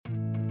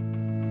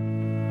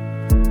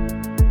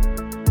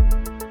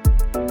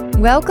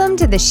Welcome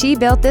to the She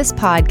Built This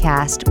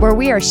podcast, where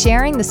we are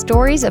sharing the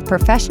stories of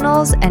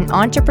professionals and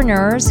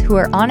entrepreneurs who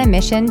are on a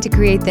mission to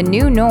create the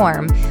new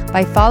norm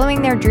by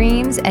following their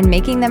dreams and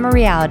making them a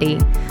reality.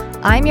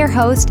 I'm your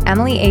host,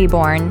 Emily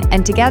Aborn,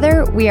 and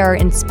together we are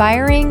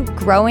inspiring,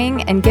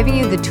 growing, and giving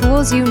you the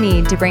tools you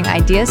need to bring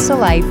ideas to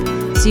life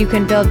so you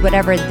can build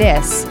whatever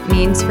this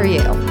means for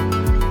you.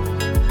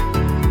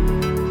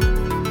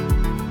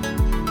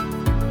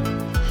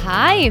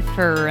 Hi,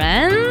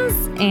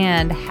 friends,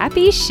 and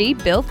happy She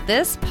Built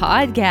This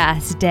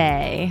podcast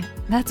day.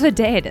 That's what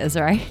day it is,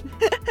 right?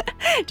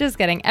 Just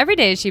kidding. Every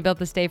day is She Built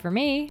This day for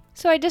me,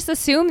 so I just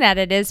assume that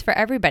it is for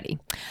everybody.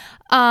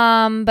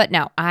 But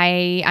no,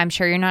 I'm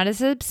sure you're not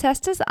as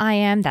obsessed as I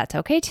am. That's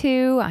okay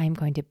too. I'm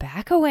going to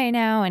back away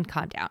now and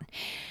calm down.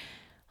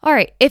 All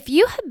right. If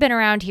you have been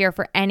around here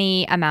for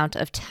any amount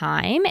of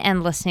time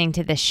and listening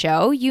to this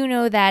show, you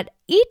know that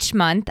each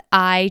month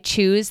I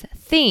choose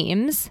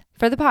themes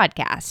for the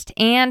podcast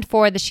and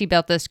for the She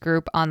Built This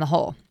group on the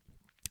whole.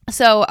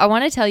 So I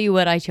want to tell you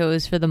what I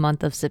chose for the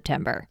month of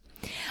September.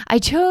 I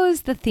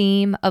chose the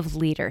theme of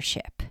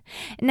leadership.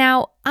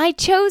 Now, I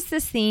chose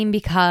this theme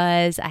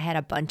because I had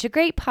a bunch of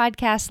great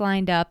podcasts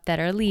lined up that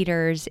are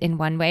leaders in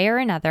one way or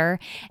another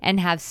and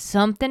have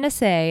something to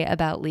say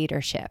about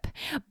leadership.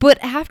 But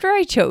after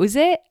I chose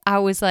it, I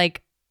was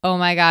like, oh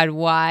my God,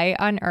 why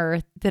on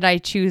earth did I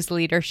choose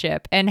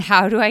leadership and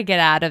how do I get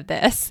out of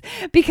this?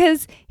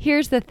 Because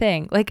here's the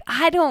thing,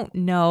 I don't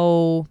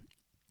know.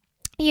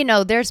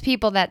 There's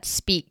people that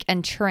speak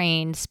and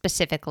train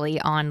specifically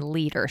on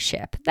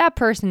leadership. That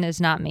person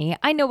is not me.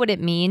 I know what it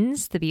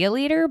means to be a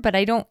leader, but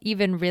I don't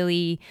even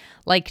really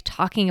like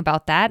talking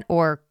about that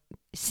or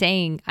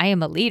saying I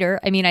am a leader.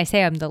 I mean, I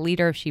say I'm the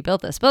leader if She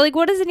Built This, but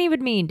what does it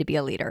even mean to be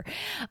a leader?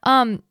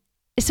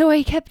 So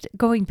I kept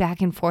going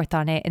back and forth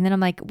on it. And then I'm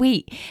like,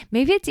 wait,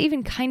 maybe it's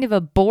even kind of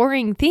a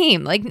boring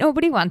theme.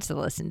 Nobody wants to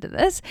listen to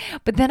this.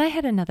 But then I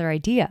had another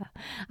idea.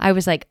 I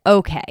was like,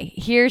 okay,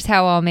 here's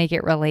how I'll make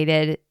it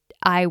related.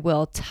 I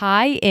will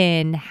tie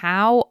in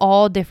how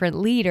all different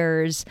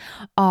leaders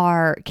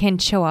can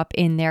show up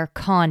in their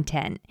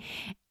content.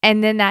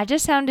 And then that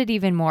just sounded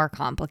even more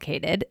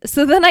complicated.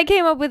 So then I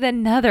came up with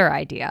another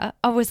idea.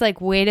 I was like,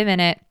 wait a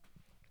minute.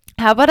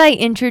 How about I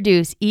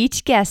introduce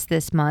each guest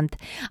this month?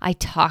 I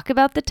talk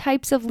about the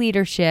types of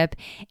leadership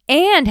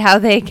and how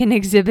they can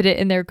exhibit it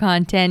in their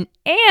content,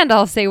 and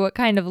I'll say what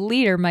kind of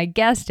leader my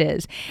guest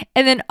is.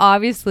 And then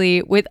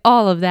obviously with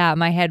all of that,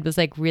 my head was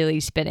really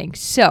spinning.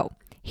 So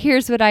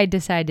here's what I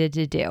decided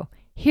to do.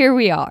 Here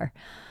we are.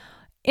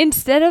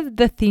 Instead of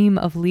the theme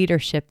of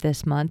leadership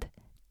this month,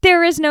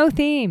 there is no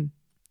theme.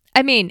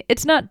 I mean,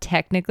 it's not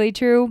technically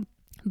true,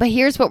 but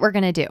here's what we're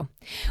going to do.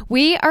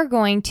 We are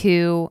going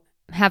to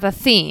have a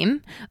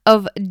theme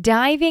of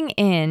diving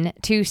in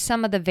to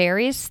some of the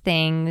various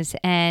things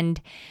and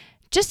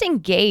just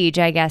engage,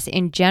 I guess,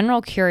 in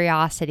general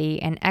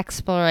curiosity and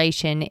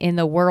exploration in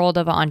the world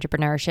of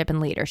entrepreneurship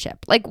and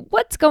leadership.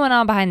 What's going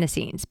on behind the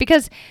scenes?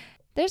 Because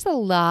there's a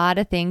lot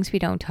of things we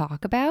don't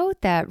talk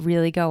about that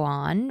really go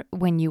on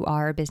when you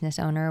are a business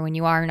owner, when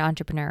you are an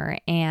entrepreneur,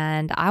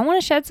 and I want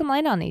to shed some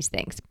light on these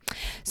things.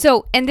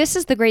 So, and this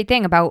is the great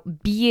thing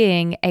about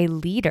being a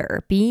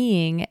leader,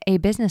 being a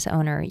business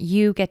owner.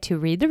 You get to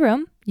read the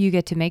room, you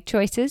get to make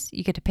choices,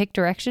 you get to pick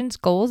directions,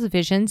 goals,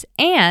 visions,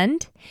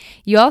 and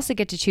you also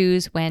get to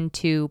choose when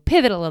to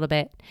pivot a little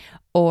bit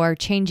or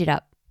change it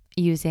up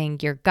using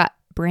your gut,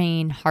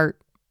 brain,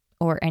 heart,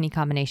 or any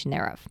combination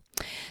thereof.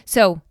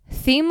 So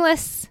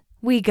themeless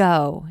we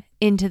go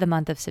into the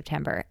month of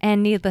September.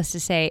 And needless to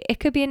say, it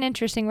could be an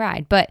interesting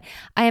ride, but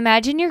I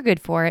imagine you're good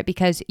for it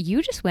because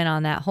you just went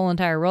on that whole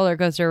entire roller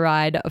coaster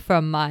ride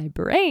from my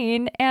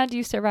brain and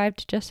you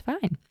survived just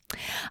fine.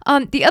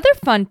 The other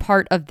fun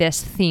part of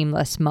this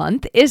themeless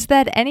month is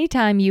that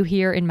anytime you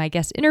hear in my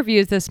guest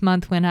interviews this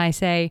month when I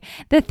say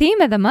the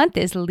theme of the month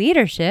is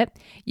leadership,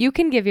 you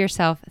can give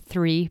yourself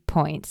 3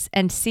 points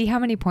and see how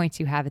many points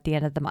you have at the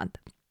end of the month.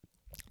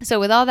 So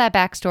with all that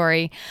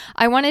backstory,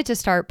 I wanted to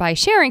start by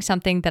sharing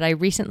something that I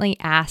recently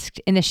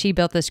asked in the She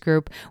Built This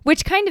group,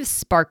 which kind of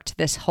sparked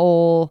this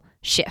whole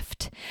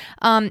shift.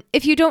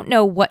 If you don't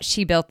know what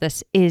She Built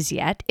This is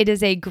yet, it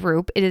is a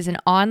group. It is an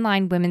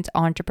online women's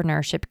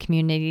entrepreneurship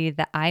community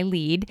that I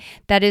lead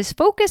that is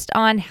focused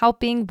on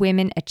helping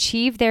women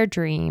achieve their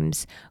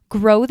dreams,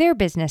 grow their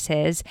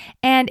businesses,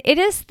 and it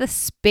is the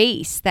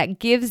space that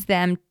gives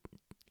them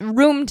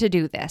room to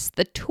do this,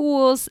 the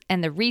tools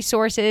and the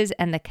resources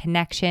and the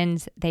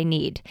connections they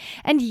need.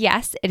 And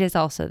yes, it is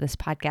also this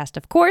podcast,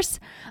 of course,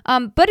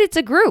 but it's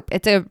a group.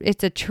 It's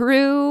a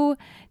true,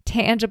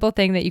 tangible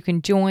thing that you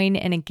can join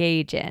and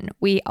engage in.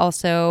 We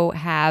also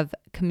have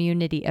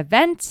community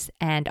events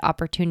and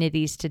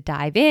opportunities to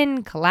dive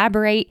in,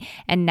 collaborate,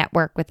 and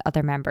network with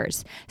other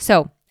members.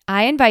 So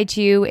I invite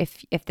you,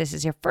 if this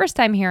is your first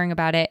time hearing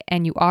about it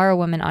and you are a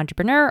woman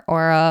entrepreneur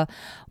or a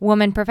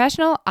woman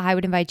professional, I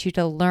would invite you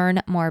to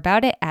learn more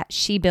about it at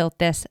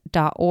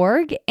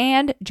shebuiltthis.org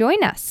and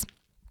join us.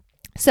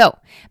 So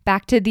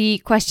back to the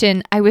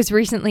question I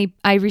recently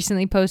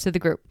posed to the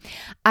group.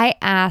 I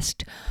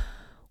asked,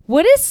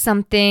 what is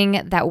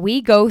something that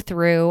we go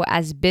through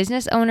as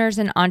business owners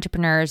and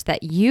entrepreneurs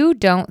that you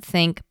don't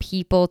think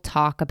people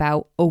talk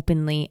about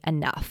openly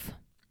enough?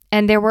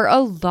 And there were a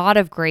lot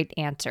of great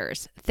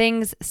answers.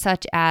 Things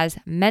such as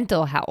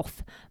mental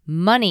health,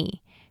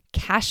 money,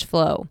 cash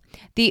flow,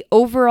 the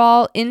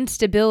overall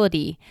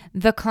instability,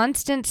 the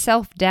constant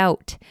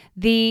self-doubt,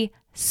 the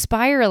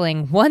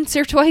spiraling once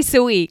or twice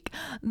a week,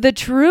 the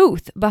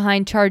truth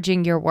behind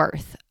charging your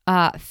worth,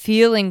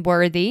 feeling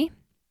worthy,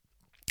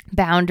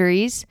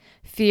 boundaries,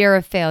 fear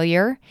of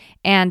failure,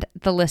 and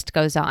the list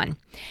goes on.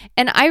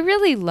 And I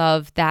really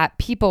love that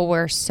people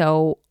were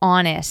so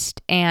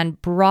honest and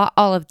brought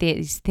all of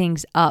these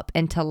things up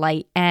into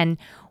light and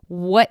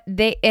what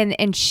they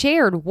and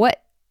shared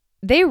what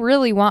they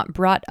really want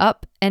brought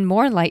up and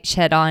more light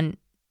shed on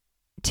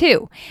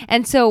too.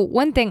 And so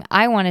one thing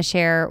I want to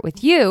share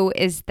with you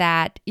is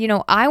that,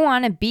 I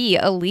want to be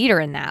a leader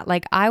in that.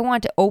 Like, I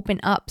want to open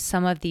up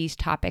some of these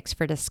topics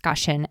for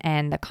discussion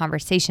and the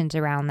conversations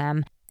around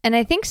them. And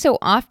I think so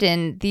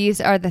often these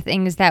are the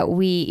things that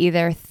we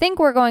either think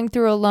we're going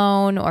through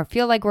alone or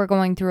feel like we're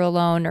going through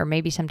alone, or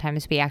maybe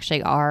sometimes we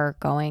actually are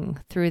going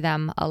through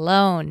them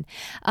alone.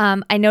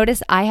 I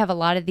notice I have a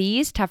lot of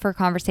these tougher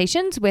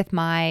conversations with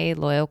my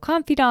loyal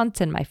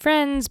confidants and my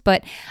friends,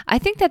 but I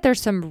think that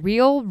there's some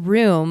real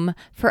room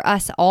for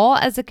us all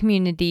as a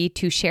community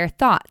to share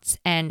thoughts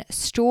and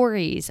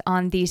stories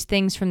on these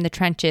things from the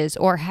trenches,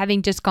 or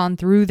having just gone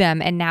through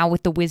them and now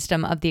with the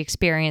wisdom of the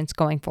experience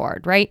going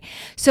forward, right?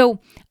 So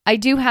I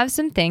do have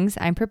some things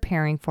I'm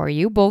preparing for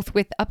you, both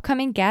with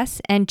upcoming guests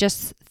and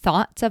just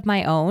thoughts of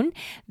my own,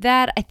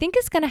 that I think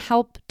is going to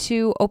help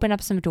to open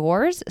up some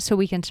doors so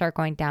we can start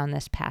going down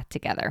this path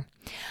together.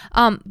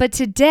 But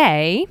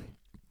today,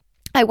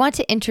 I want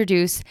to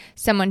introduce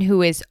someone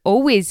who is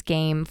always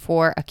game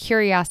for a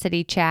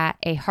curiosity chat,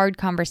 a hard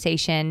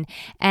conversation,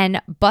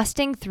 and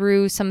busting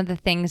through some of the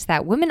things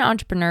that women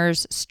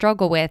entrepreneurs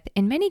struggle with,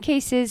 in many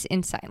cases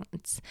in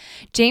silence.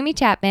 Jamie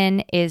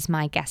Chapman is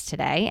my guest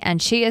today, and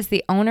she is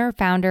the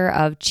owner-founder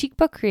of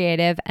Cheekbook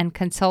Creative and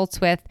consults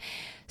with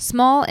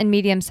small and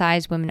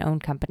medium-sized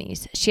women-owned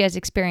companies. She has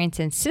experience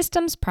in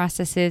systems,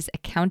 processes,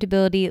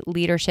 accountability,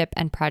 leadership,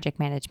 and project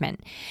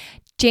management.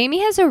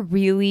 Jamie has a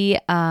really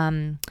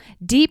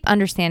deep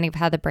understanding of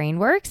how the brain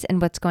works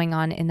and what's going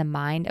on in the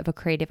mind of a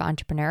creative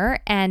entrepreneur,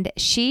 and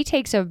she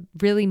takes a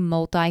really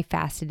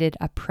multifaceted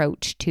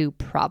approach to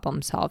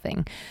problem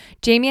solving.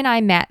 Jamie and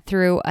I met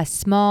through a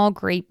small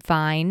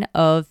grapevine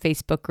of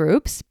Facebook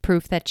groups,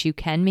 proof that you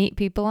can meet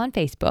people on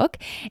Facebook,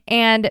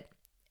 and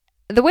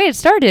the way it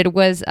started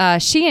was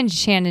she and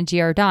Shannon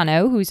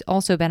Giordano, who's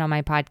also been on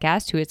my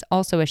podcast, who is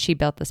also a She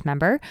Built This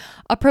member,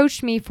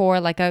 approached me for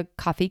like a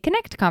Coffee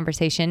Connect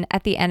conversation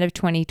at the end of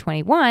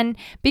 2021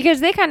 because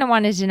they kind of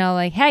wanted to know,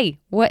 like, hey,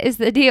 what is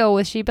the deal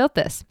with She Built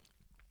This?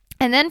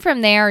 And then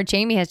from there,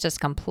 Jamie has just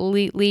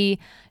completely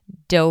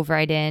dived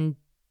right in.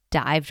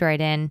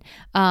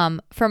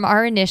 From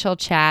our initial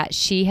chat,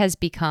 she has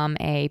become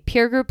a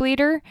peer group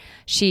leader.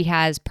 She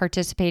has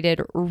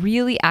participated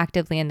really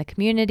actively in the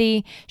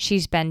community.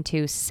 She's been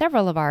to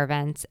several of our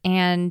events,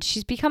 and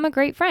she's become a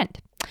great friend.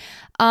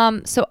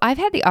 So I've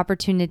had the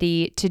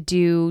opportunity to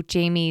do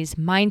Jamie's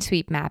mind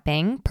sweep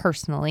mapping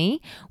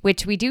personally,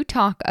 which we do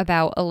talk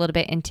about a little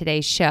bit in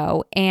today's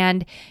show.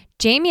 And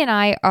Jamie and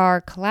I are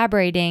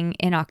collaborating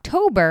in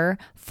October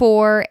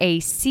for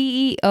a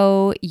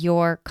CEO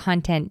Your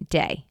Content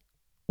Day.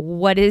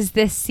 What is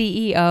this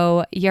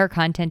CEO Your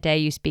Content Day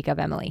you speak of,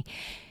 Emily?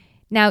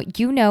 Now,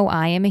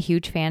 I am a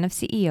huge fan of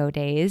CEO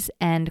days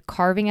and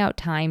carving out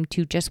time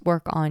to just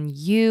work on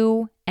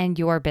you and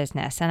your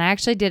business. And I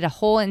actually did a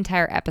whole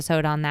entire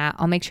episode on that.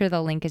 I'll make sure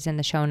the link is in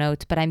the show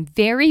notes, but I'm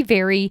very,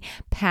 very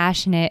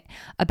passionate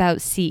about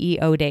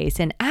CEO days.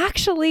 And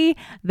actually,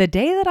 the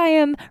day that I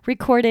am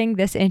recording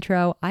this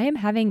intro, I am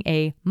having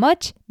a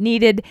much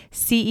needed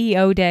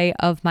CEO day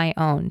of my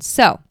own.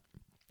 So,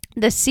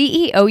 the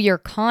CEO Your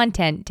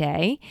Content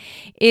Day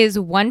is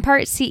one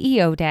part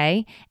CEO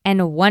Day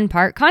and one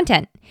part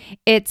content.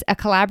 It's a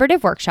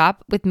collaborative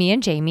workshop with me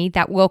and Jamie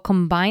that will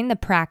combine the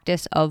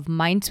practice of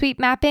mind sweep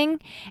mapping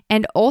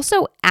and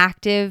also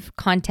active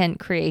content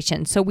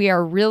creation. So we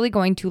are really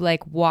going to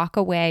walk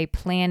away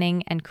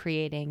planning and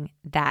creating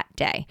that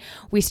day.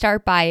 We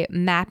start by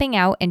mapping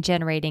out and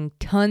generating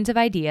tons of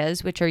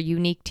ideas which are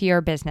unique to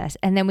your business.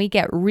 And then we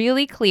get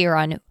really clear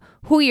on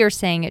who you're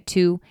saying it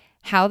to,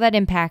 how that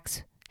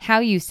impacts how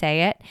you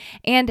say it,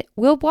 and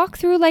we'll walk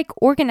through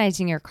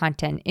organizing your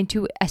content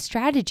into a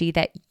strategy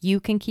that you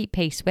can keep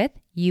pace with,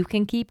 you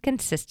can keep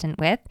consistent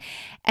with.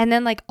 And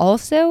then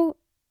also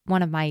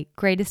one of my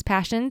greatest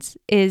passions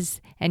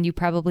is, and you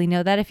probably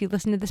know that if you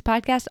listen to this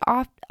podcast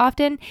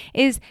often,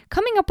 is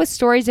coming up with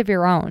stories of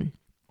your own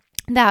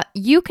that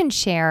you can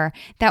share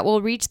that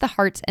will reach the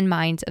hearts and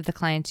minds of the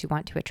clients you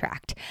want to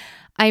attract.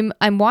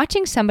 I'm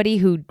watching somebody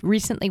who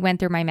recently went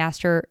through my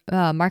master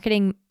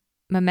marketing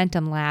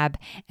Momentum Lab,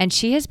 and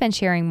she has been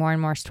sharing more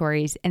and more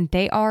stories, and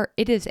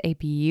it is a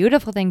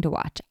beautiful thing to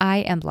watch. I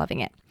am loving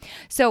it.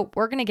 So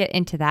we're going to get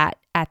into that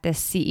at this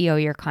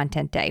CEO Your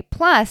Content Day.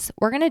 Plus,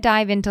 we're going to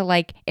dive into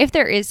like, if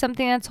there is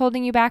something that's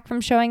holding you back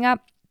from showing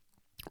up,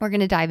 we're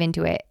going to dive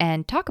into it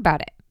and talk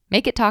about it.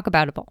 Make it talk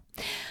aboutable.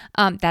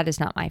 That is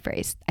not my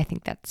phrase. I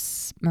think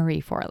that's Marie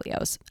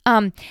Forleo's.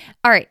 All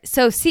right.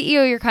 So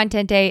CEO Your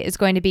Content Day is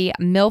going to be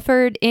in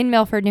Milford,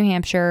 New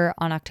Hampshire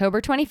on October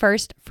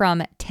 21st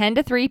from 10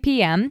 to 3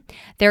 p.m.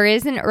 There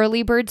is an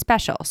early bird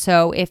special.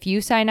 So if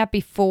you sign up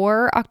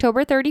before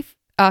October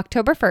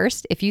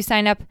 1st, if you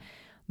sign up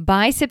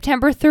by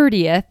September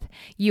 30th,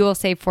 you will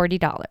save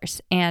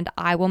 $40, and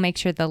I will make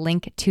sure the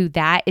link to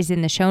that is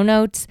in the show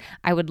notes.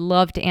 I would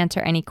love to answer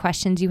any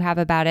questions you have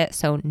about it,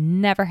 so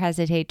never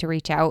hesitate to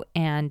reach out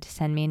and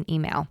send me an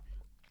email.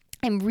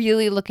 I'm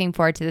really looking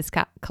forward to this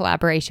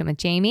collaboration with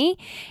Jamie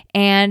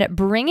and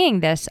bringing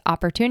this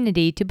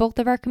opportunity to both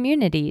of our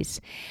communities.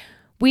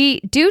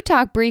 We do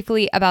talk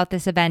briefly about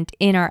this event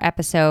in our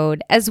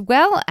episode, as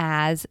well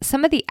as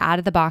some of the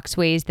out-of-the-box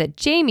ways that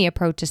Jamie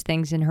approaches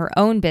things in her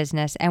own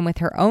business and with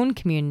her own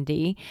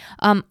community,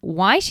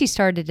 why she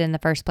started in the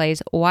first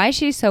place, why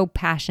she's so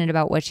passionate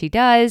about what she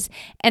does,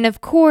 and of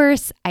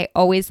course, I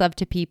always love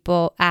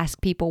to ask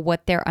people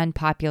what their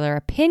unpopular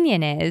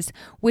opinion is,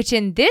 which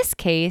in this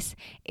case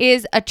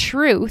is a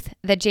truth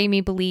that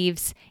Jamie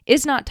believes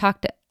is not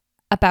talked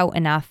about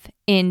enough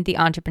in the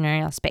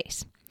entrepreneurial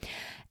space.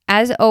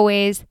 As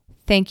always,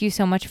 thank you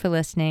so much for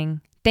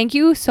listening. Thank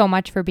you so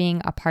much for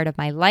being a part of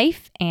my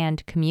life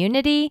and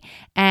community.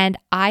 And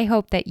I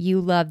hope that you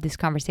love this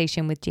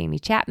conversation with Jamie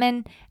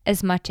Chapman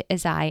as much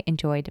as I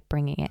enjoyed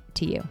bringing it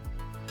to you.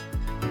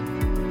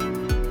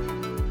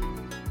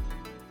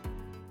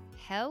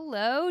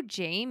 Hello,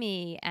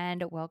 Jamie,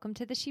 and welcome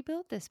to the She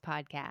Built This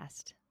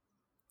podcast.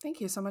 Thank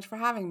you so much for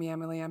having me,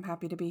 Emily. I'm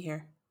happy to be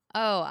here.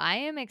 Oh, I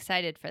am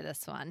excited for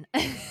this one.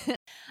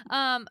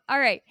 All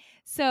right.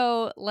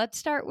 So let's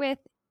start with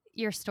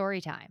your story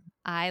time.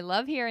 I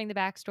love hearing the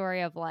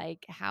backstory of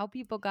like how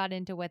people got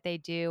into what they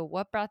do,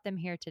 what brought them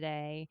here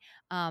today.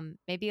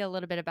 Maybe a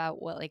little bit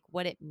about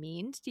what it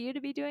means to you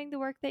to be doing the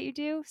work that you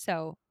do.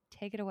 So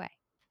take it away.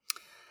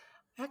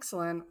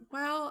 Excellent.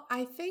 Well,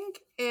 I think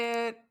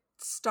it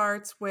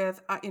starts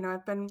with,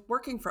 I've been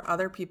working for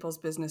other people's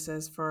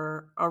businesses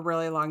for a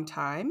really long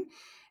time.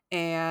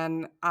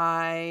 And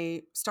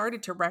I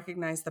started to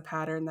recognize the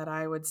pattern that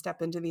I would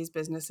step into these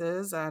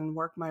businesses and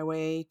work my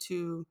way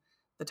to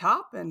the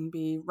top and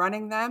be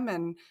running them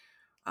and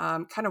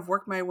kind of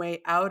work my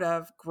way out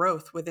of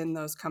growth within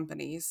those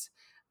companies.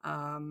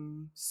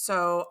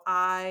 So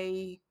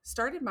I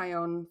started my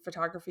own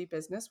photography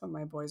business when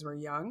my boys were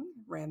young,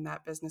 ran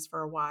that business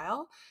for a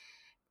while,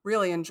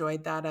 really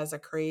enjoyed that as a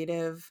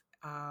creative.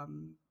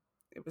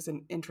 It was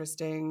an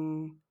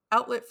interesting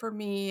outlet for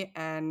me,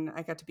 and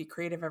I got to be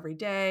creative every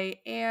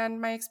day.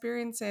 And my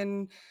experience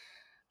in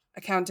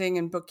accounting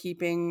and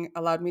bookkeeping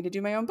allowed me to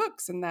do my own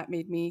books, and that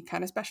made me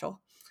kind of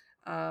special.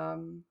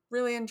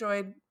 Really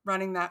enjoyed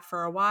running that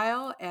for a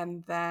while,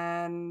 and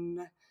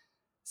then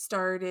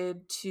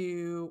started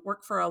to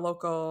work for a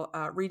local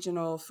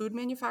regional food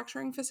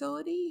manufacturing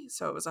facility.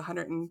 So it was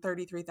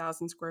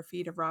 133,000 square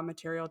feet of raw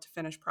material to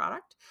finished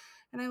product.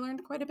 And I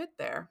learned quite a bit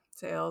there: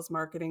 sales,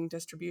 marketing,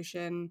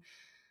 distribution,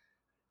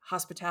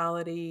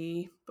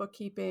 hospitality,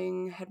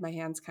 bookkeeping. Had my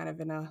hands kind of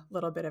in a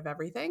little bit of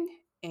everything,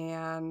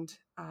 and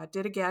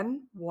did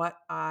again what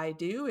I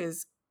do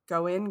is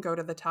go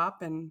to the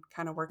top and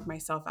kind of work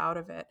myself out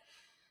of it.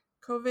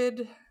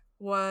 COVID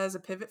was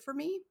a pivot for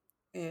me.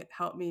 It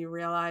helped me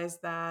realize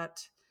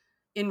that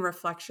in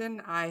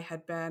reflection, I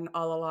had been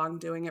all along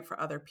doing it for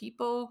other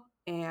people,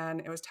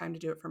 and it was time to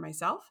do it for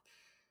myself.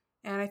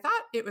 And I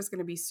thought it was going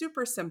to be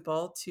super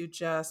simple to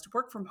just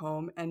work from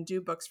home and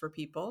do books for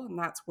people. And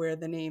that's where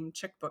the name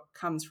Chickbook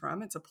comes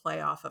from. It's a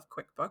play off of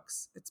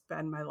QuickBooks. It's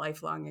been my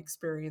lifelong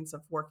experience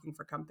of working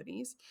for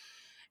companies.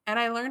 And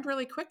I learned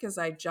really quick as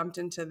I jumped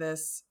into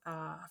this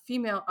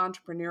female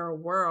entrepreneurial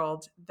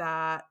world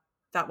that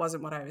that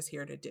wasn't what I was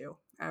here to do.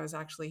 I was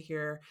actually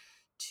here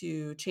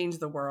to change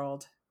the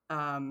world,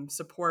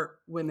 support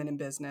women in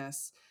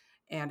business,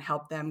 and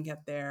help them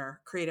get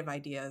their creative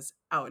ideas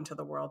out into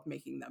the world,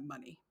 making them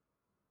money.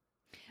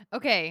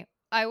 Okay.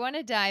 I want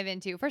to dive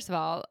into, first of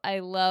all, I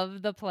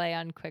love the play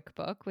on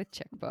QuickBook with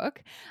Chickbook.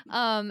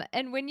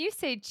 And when you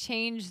say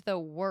change the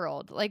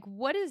world, like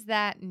what does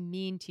that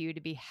mean to you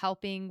to be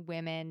helping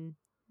women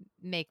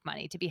make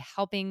money, to be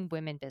helping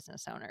women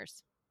business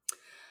owners?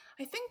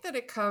 I think that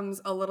it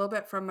comes a little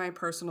bit from my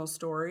personal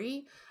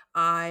story.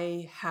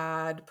 I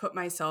had put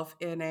myself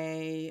in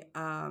a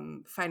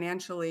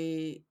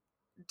financially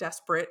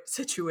desperate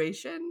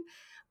situation,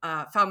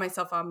 found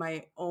myself on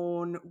my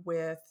own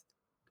with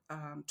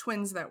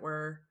twins that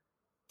were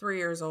 3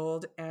 years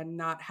old and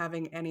not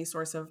having any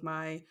source of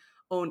my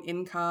own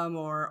income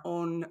or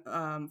own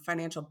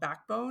financial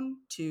backbone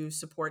to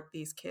support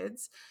these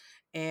kids,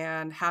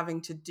 and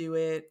having to do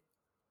it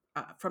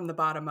from the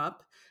bottom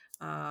up.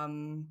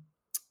 Um,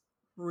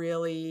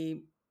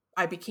 Really,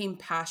 I became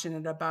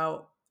passionate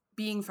about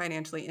being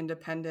financially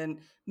independent,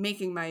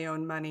 making my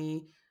own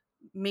money,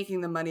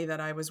 making the money that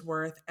I was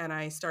worth. And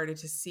I started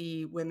to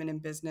see women in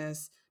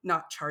business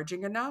not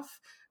charging enough,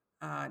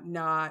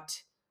 not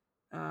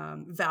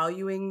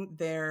valuing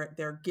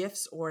their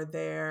gifts or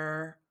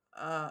their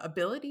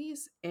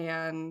abilities.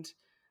 And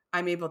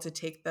I'm able to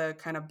take the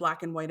kind of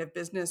black and white of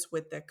business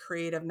with the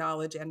creative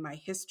knowledge and my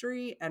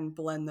history and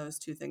blend those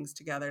two things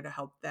together to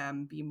help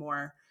them be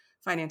more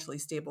financially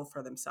stable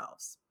for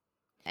themselves.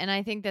 And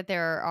I think that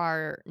there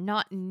are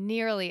not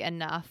nearly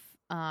enough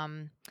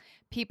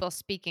people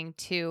speaking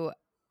to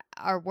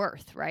our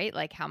worth, right?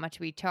 Like how much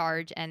we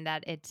charge, and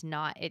that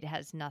it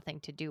has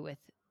nothing to do with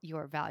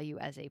your value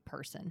as a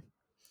person.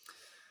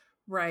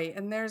 Right.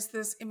 And there's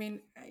this, I mean,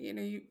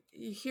 you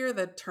hear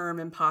the term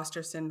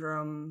imposter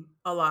syndrome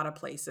a lot of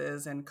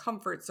places, and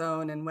comfort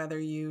zone, and whether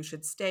you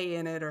should stay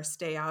in it or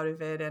stay out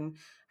of it. And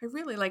I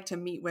really like to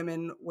meet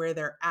women where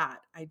they're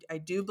at. I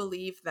do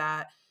believe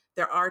that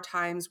there are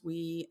times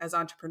we as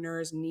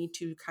entrepreneurs need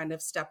to kind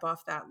of step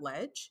off that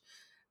ledge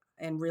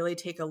and really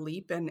take a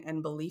leap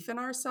and belief in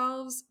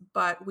ourselves,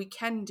 but we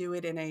can do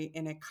it in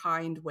a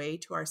kind way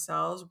to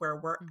ourselves where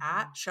we're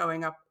at, Mhm.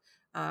 showing up,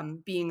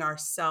 being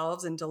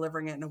ourselves and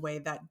delivering it in a way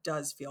that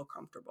does feel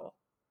comfortable.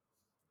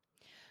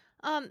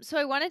 So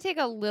I want to take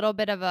a little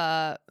bit of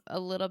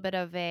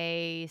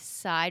a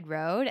side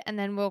road, and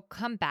then we'll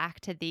come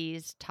back to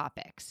these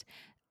topics.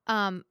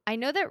 I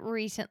know that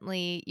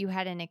recently you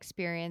had an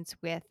experience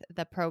with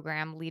the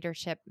program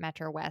Leadership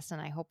Metro West,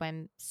 and I hope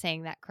I'm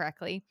saying that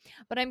correctly.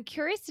 But I'm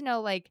curious to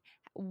know, like,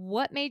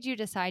 what made you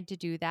decide to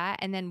do that,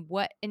 and then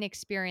what an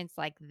experience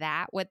like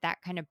that, what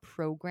that kind of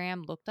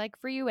program looked like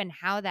for you, and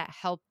how that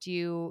helped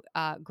you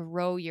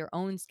grow your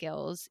own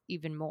skills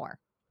even more.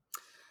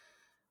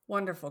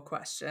 Wonderful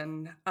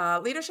question.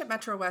 Leadership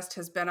Metro West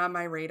has been on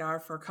my radar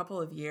for a couple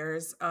of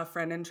years. A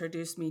friend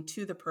introduced me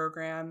to the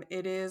program.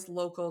 It is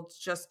local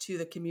just to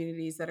the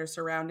communities that are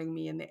surrounding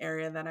me in the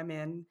area that I'm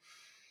in.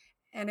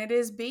 And it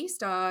is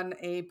based on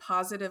a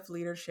positive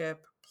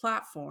leadership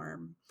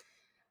platform.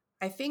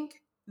 I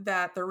think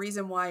that the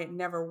reason why it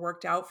never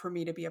worked out for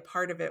me to be a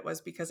part of it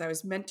was because I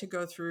was meant to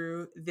go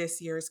through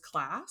this year's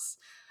class.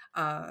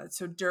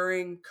 So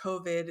during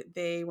COVID,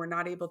 they were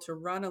not able to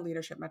run a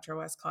Leadership Metro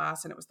West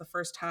class. And it was the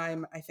first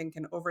time, I think,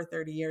 in over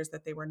 30 years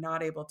that they were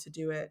not able to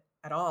do it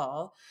at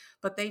all.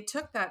 But they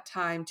took that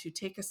time to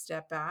take a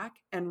step back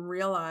and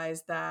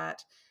realize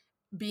that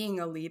being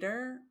a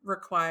leader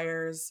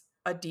requires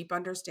a deep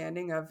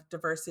understanding of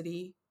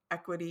diversity,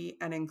 equity,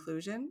 and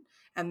inclusion.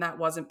 And that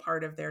wasn't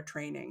part of their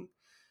training.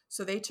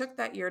 So they took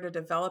that year to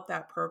develop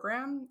that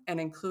program and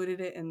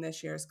included it in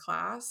this year's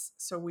class.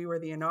 So we were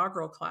the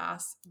inaugural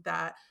class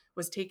that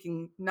was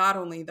taking not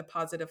only the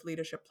positive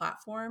leadership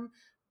platform,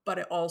 but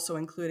it also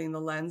including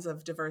the lens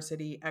of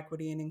diversity,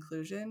 equity, and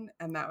inclusion.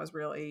 And that was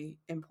really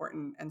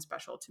important and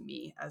special to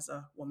me as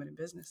a woman in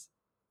business.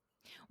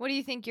 What do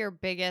you think your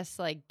biggest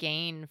like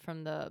gain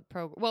from the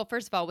program? Well,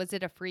 first of all, was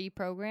it a free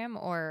program,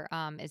 or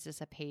is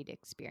this a paid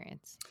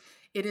experience?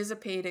 It is a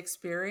paid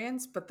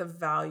experience, but the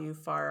value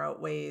far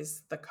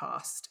outweighs the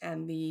cost.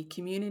 And the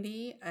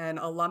community and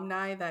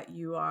alumni that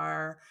you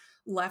are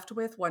left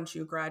with once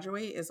you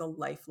graduate is a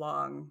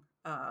lifelong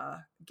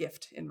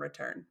gift in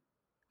return.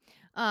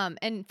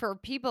 And for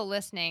people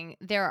listening,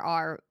 there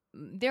are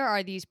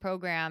these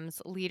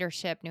programs,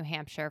 Leadership New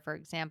Hampshire, for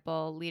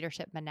example,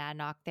 Leadership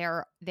Monadnock.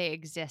 They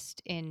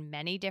exist in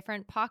many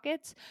different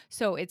pockets.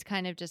 So it's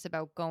kind of just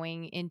about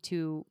going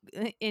into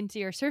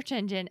your search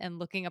engine and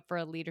looking up for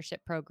a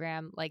leadership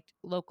program like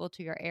local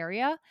to your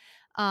area.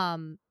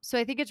 So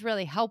I think it's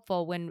really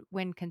helpful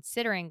when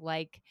considering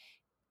like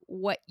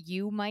what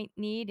you might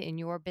need in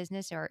your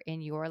business or in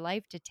your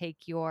life to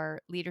take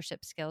your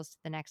leadership skills to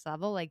the next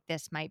level. Like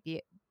this might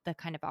be the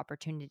kind of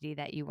opportunity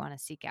that you want to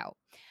seek out.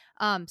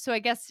 So I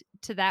guess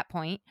to that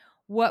point,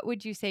 what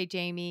would you say,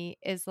 Jamie,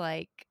 is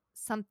like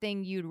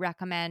something you'd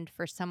recommend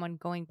for someone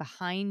going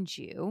behind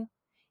you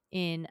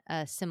in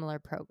a similar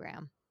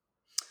program?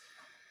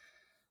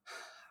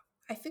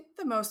 I think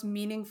the most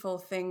meaningful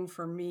thing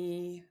for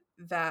me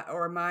that,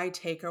 or my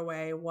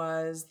takeaway,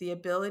 was the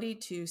ability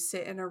to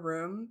sit in a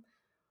room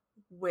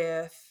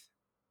with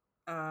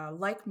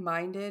like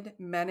minded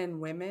men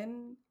and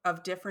women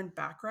of different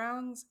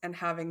backgrounds and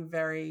having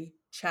very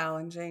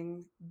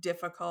challenging,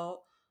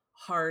 difficult,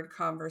 hard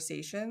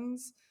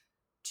conversations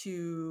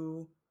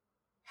to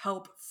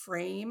help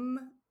frame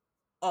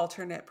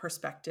alternate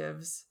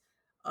perspectives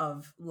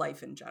of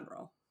life in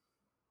general.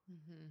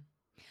 Mhm.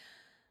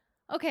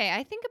 Okay,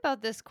 I think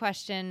about this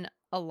question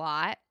a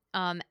lot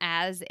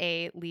as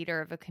a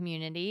leader of a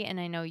community. And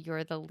I know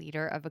you're the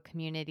leader of a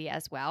community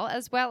as well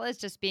as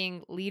just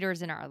being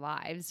leaders in our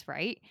lives,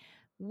 right?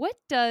 What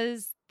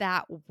does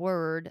that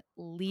word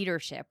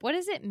leadership, what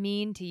does it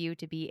mean to you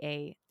to be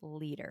a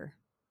leader?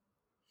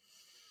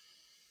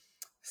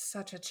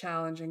 Such a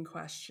challenging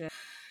question.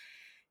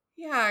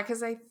 Yeah,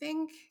 because I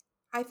think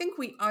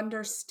we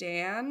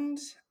understand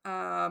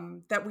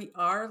that we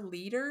are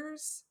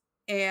leaders,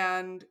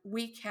 and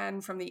we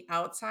can from the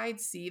outside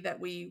see that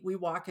we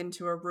walk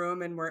into a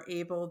room and we're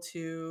able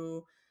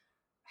to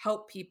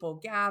help people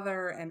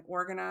gather and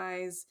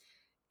organize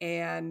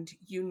and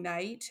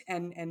unite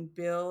and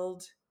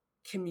build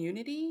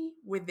community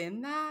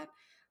within that.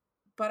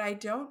 But I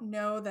don't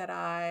know that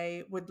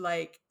I would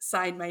like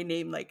sign my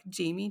name like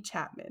Jamie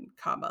Chapman,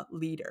 comma,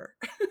 leader.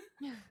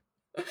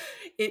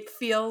 It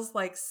feels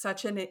like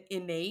such an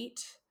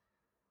innate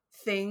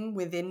thing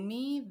within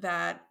me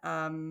that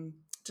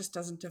just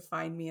doesn't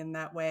define me in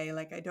that way.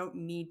 Like, I don't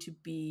need to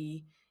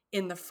be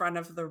in the front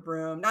of the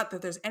room. Not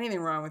that there's anything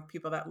wrong with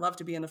people that love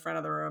to be in the front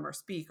of the room or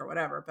speak or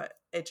whatever, but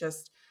it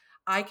just,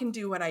 I can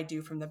do what I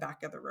do from the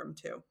back of the room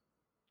too.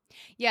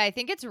 Yeah, I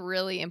think it's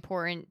really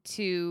important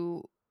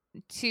to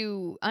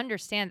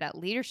understand that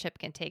leadership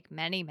can take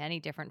many,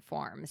 many different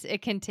forms.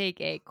 It can take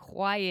a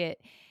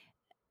quiet,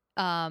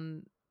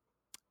 um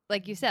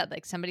like you said,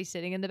 like somebody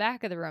sitting in the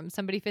back of the room,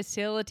 somebody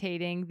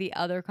facilitating the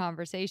other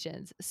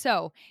conversations.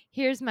 So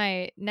here's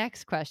my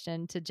next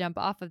question to jump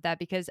off of that,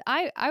 because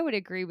I would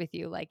agree with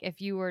you. Like, if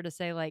you were to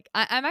say, like,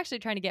 I'm actually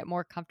trying to get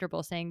more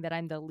comfortable saying that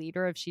I'm the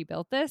leader of She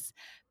Built This,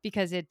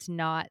 because it's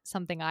not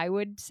something I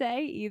would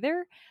say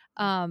either.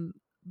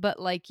 But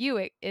like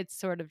you, it's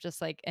sort of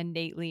just like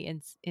innately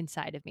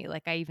inside of me.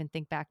 Like, I even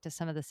think back to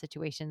some of the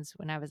situations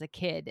when I was a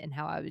kid and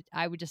how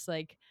I would just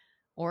like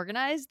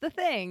organize the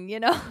thing,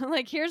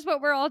 like, here's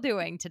what we're all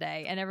doing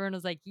today. And everyone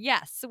was like,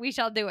 yes, we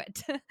shall do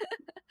it.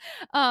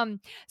 um,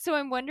 so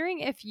I'm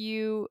wondering if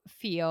you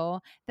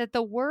feel that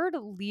the word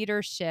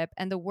leadership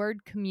and the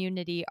word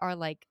community are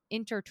like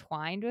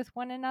intertwined with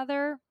one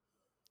another.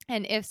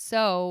 And if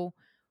so,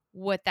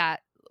 what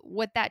that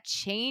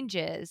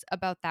changes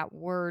about that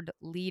word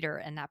leader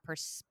and that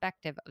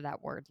perspective of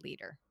that word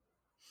leader.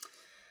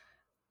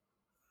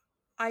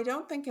 I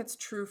don't think it's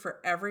true for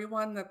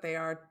everyone that they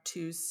are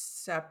two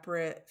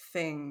separate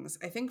things.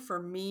 I think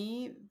for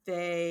me,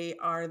 they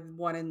are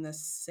one and the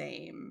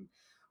same.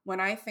 When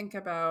I think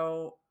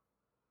about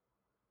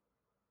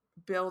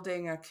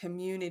building a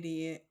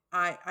community,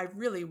 I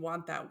really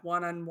want that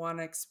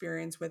one-on-one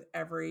experience with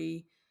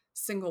every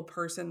single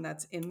person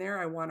that's in there.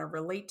 I want to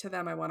relate to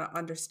them. I want to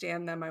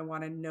understand them. I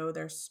want to know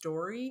their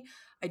story.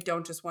 I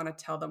don't just want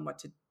to tell them what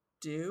to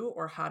do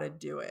or how to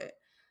do it.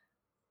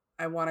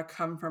 I want to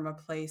come from a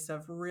place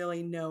of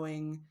really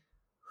knowing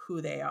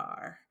who they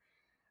are.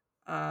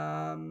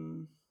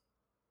 Um,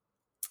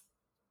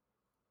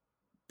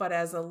 but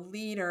as a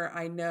leader,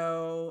 I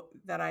know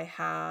that I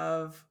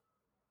have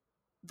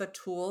the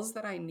tools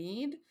that I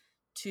need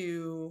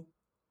to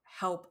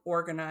help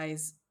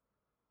organize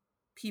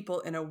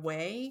people in a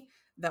way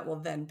that will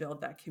then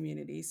build that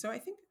community. So I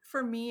think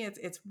for me,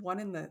 it's one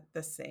and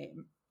the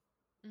same.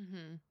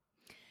 Mm-hmm.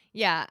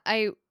 Yeah,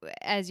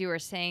 as you were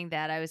saying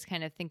that, I was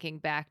kind of thinking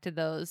back to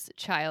those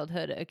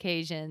childhood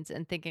occasions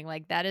and thinking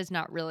like that is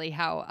not really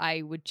how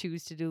I would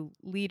choose to do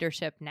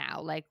leadership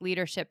now. Like,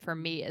 leadership for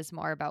me is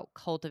more about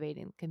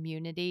cultivating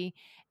community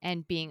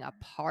and being a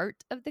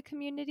part of the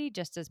community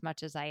just as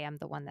much as I am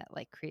the one that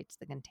like creates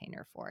the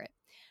container for it.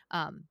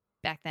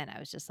 Back then I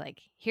was just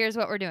like, here's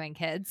what we're doing,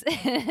 kids.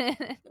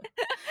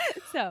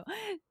 So,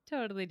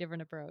 totally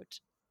different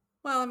approach.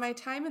 Well, in my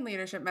time in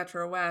Leadership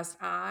Metro West,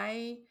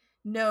 I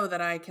know that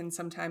I can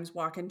sometimes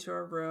walk into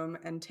a room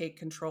and take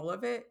control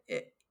of it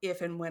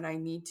if and when I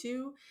need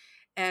to.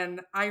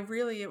 And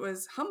it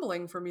was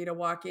humbling for me to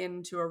walk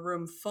into a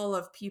room full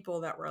of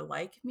people that were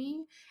like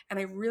me. And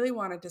I really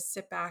wanted to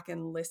sit back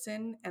and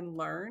listen and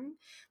learn.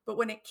 But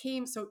when it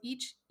came, so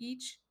each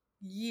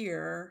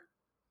year,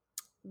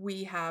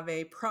 we have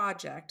a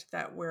project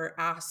that we're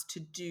asked to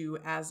do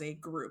as a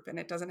group. And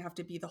it doesn't have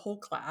to be the whole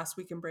class.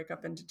 We can break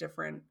up into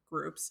different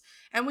groups.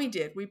 And we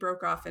did. We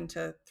broke off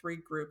into 3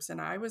 groups.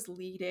 And I was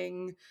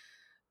leading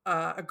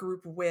a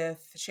group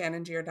with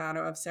Shannon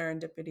Giordano of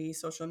Serendipity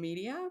Social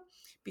Media,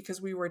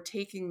 because we were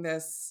taking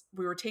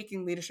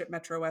Leadership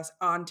Metro West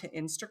onto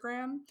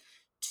Instagram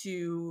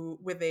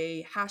with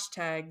a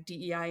hashtag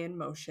DEI in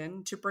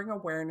motion to bring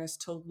awareness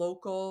to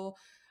local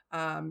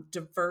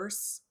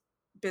diverse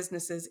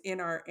businesses in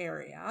our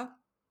area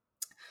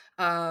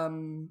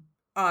on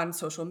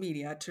social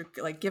media to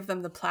like give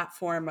them the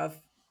platform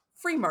of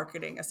free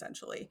marketing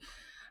essentially.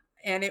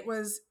 And it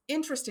was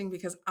interesting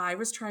because I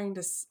was trying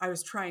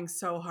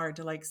so hard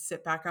to like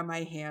sit back on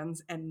my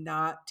hands and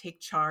not take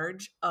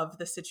charge of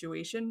the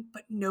situation,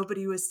 but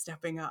nobody was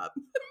stepping up.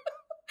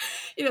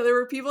 There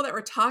were people that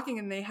were talking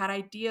and they had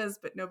ideas,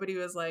 but nobody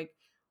was like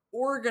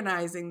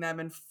organizing them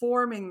and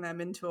forming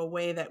them into a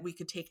way that we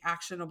could take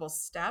actionable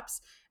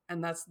steps.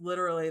 And that's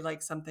literally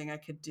like something I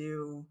could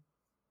do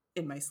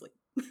in my sleep.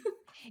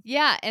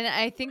 Yeah, and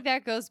I think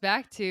that goes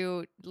back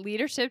to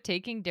leadership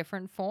taking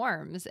different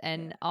forms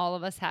and all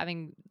of us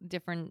having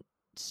different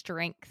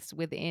strengths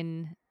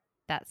within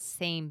that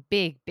same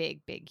big,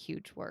 big, big,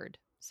 huge word.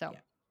 So,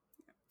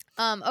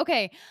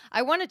 okay,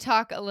 I want to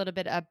talk a little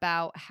bit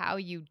about how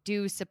you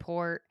do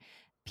support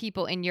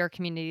people in your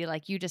community.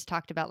 Like you just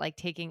talked about, like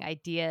taking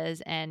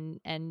ideas and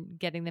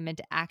getting them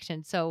into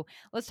action. So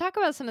let's talk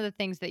about some of the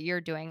things that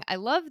you're doing. I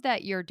love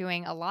that you're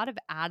doing a lot of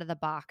out of the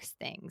box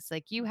things.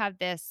 Like you have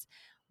this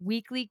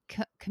weekly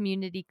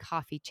community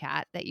coffee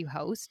chat that you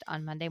host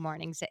on Monday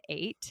mornings at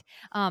 8.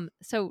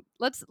 So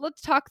let's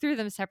talk through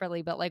them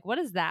separately, but like, what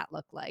does that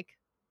look like?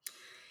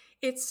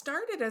 It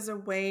started as a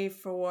way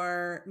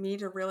for me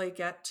to really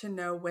get to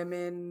know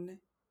women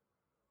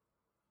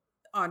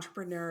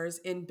entrepreneurs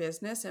in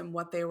business and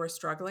what they were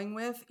struggling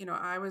with.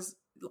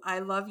 I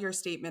love your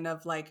statement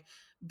of like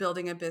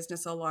building a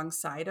business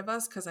alongside of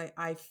us, because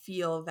I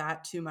feel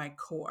that to my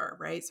core,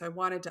 right? So I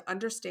wanted to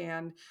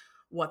understand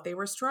what they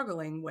were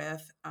struggling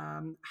with,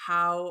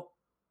 how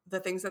the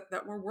things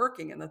that were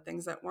working and the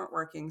things that weren't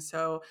working.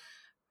 So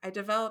I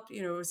developed,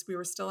 we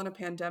were still in a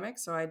pandemic.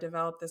 So I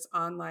developed this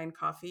online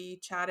coffee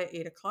chat at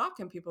 8 o'clock,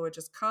 and people would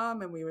just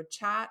come and we would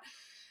chat,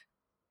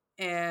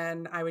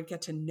 and I would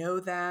get to know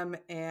them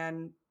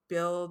and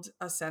build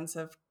a sense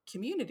of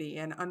community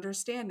and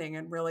understanding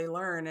and really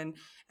learn. And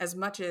as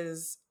much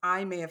as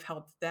I may have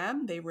helped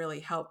them, they really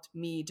helped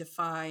me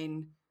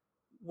define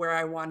where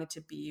I wanted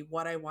to be,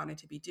 what I wanted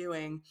to be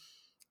doing.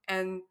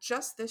 And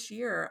just this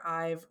year,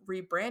 I've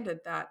rebranded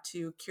that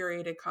to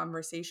Curated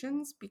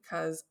Conversations,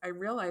 because I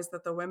realized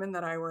that the women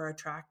that I were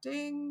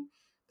attracting,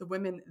 the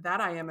women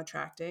that I am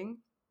attracting,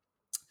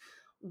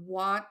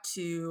 want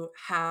to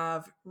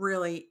have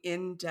really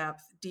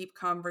in-depth, deep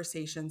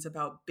conversations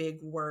about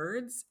big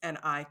words, and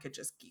I could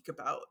just geek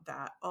about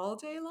that all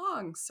day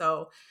long.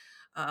 So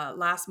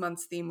last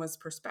month's theme was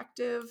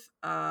perspective.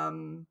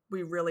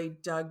 We really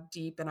dug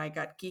deep, and I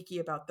got geeky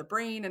about the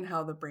brain and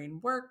how the brain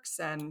works,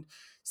 and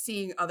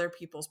seeing other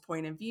people's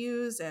point of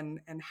views,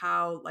 and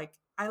how, like,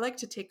 I like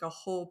to take a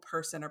whole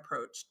person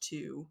approach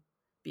to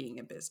being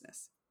in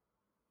business.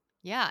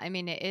 Yeah, I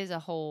mean, it is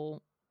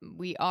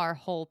we are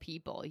whole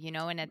people,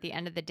 and at the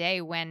end of the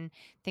day, when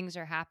things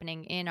are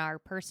happening in our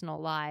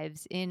personal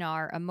lives, in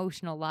our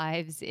emotional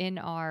lives, in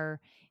our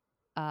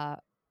uh,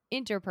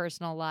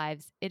 interpersonal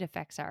lives, it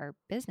affects our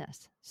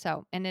business.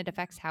 So, and it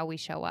affects how we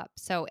show up.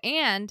 So,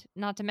 and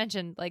not to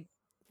mention like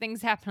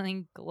things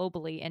happening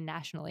globally and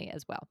nationally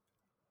as well.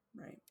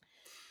 Right.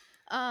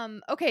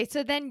 Okay,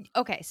 so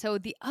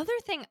the other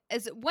thing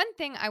is, one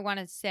thing I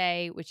want to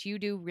say, which you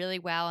do really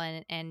well,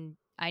 and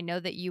I know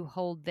that you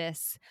hold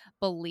this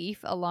belief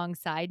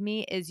alongside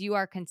me, is you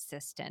are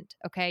consistent.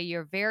 Okay,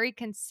 you're very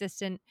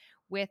consistent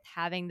with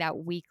having that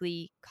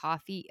weekly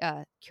coffee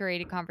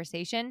curated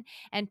conversation,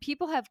 and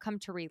people have come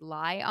to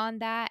rely on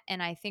that,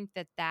 and I think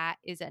that that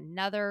is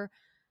another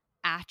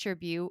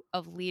attribute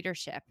of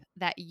leadership,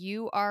 that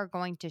you are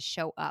going to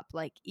show up.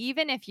 Like,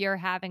 even if you're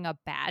having a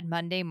bad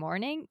Monday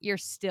morning, you're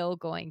still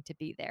going to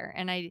be there.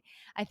 And I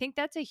think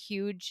that's a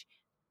huge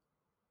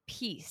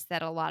piece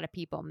that a lot of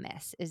people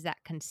miss, is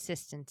that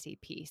consistency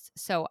piece.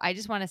 So I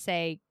just want to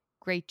say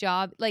great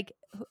job. Like,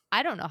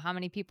 I don't know how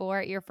many people were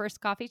at your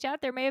first coffee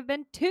chat. There may have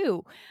been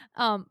 2.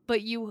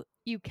 But you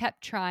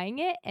kept trying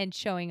it and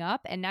showing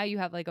up, and now you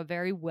have like a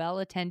very well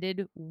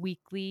attended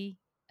weekly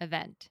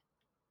event.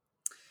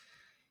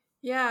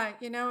 Yeah,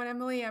 and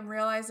Emily, I'm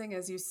realizing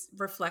as you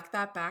reflect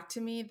that back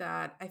to me,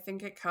 that I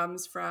think it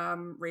comes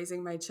from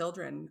raising my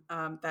children,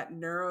 that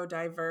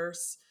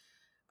neurodiverse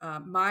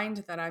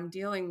mind that I'm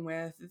dealing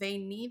with. They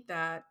need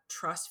that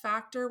trust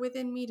factor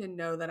within me to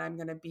know that I'm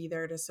going to be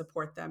there to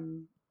support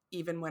them,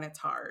 even when it's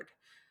hard,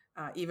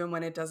 even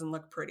when it doesn't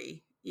look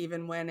pretty,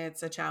 even when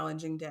it's a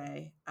challenging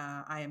day.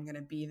 I am going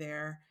to be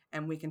there,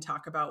 and we can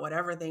talk about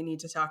whatever they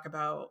need to talk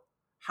about,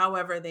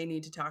 however they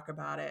need to talk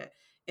about it,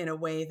 in a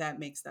way that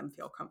makes them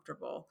feel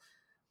comfortable.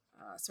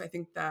 So I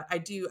think that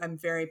I'm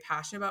very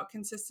passionate about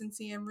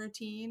consistency and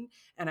routine.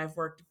 And I've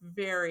worked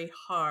very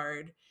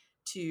hard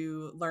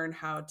to learn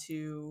how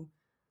to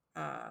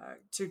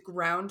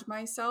ground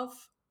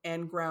myself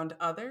and ground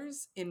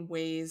others in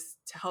ways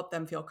to help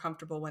them feel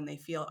comfortable when they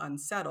feel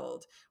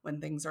unsettled, when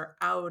things are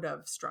out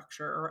of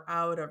structure or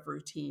out of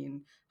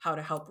routine, how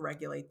to help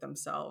regulate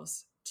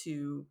themselves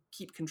to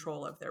keep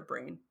control of their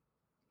brain.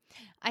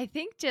 I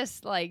think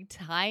just like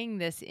tying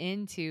this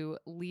into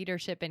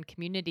leadership and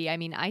community. I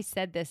mean, I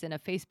said this in a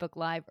Facebook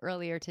Live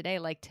earlier today.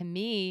 Like, to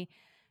me,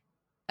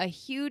 a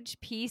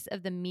huge piece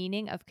of the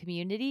meaning of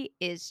community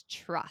is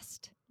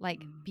trust.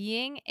 Like,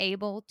 being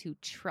able to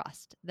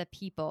trust the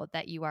people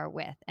that you are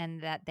with,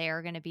 and that they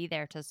are going to be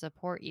there to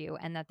support you,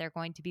 and that they're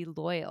going to be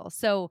loyal.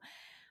 So,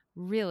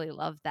 really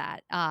love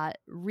that.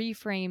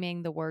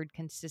 Reframing the word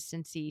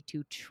consistency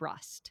to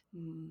trust.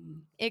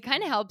 Mm, It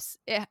kind of helps.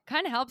 It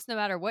kind of helps no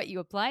matter what you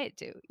apply it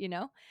to, it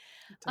does.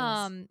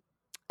 Um,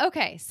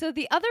 okay, so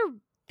the other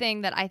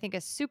thing that I think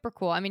is super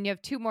cool, I mean, you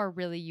have 2 more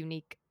really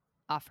unique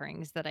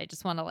offerings that I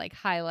just want to like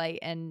highlight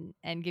and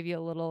give you a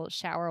little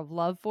shower of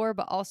love for,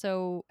 but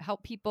also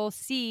help people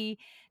see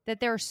that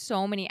there are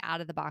so many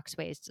out of the box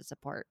ways to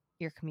support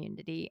your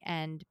community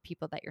and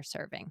people that you're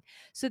serving.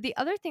 So the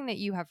other thing that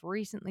you have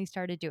recently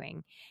started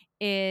doing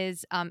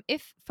is,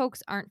 if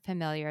folks aren't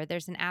familiar,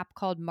 there's an app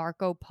called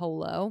Marco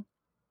Polo,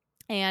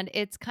 and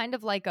it's kind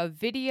of like a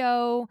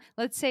video,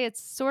 let's say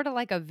it's sort of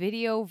like a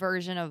video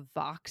version of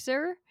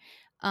Voxer.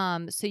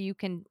 So you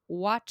can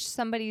watch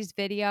somebody's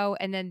video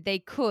and then they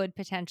could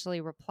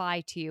potentially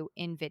reply to you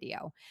in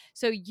video.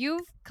 So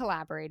you've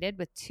collaborated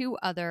with two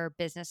other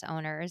business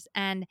owners,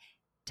 and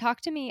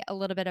talk to me a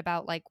little bit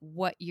about like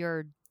what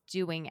you're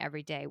doing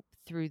every day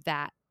through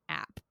that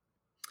app.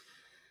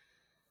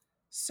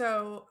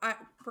 So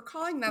we're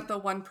calling that the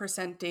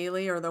 1%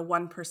 daily or the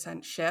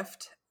 1%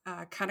 shift.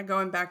 Kind of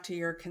going back to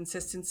your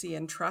consistency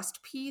and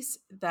trust piece,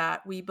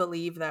 that we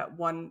believe that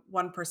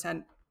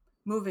 1%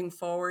 moving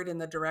forward in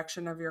the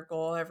direction of your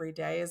goal every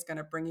day is going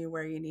to bring you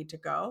where you need to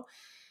go.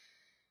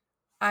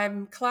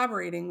 I'm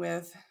collaborating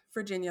with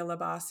Virginia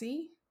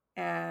Labasi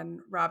and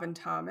Robin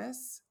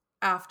Thomas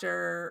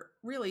after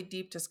really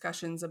deep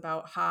discussions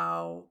about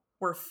how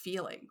we're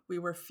feeling. We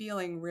were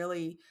feeling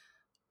really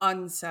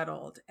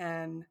unsettled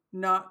and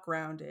not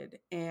grounded.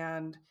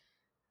 And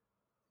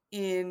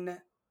in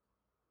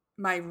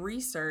my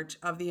research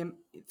of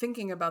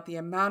thinking about the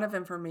amount of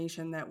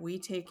information that we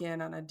take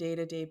in on a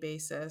day-to-day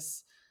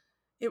basis,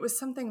 it was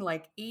something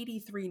like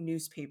 83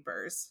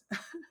 newspapers.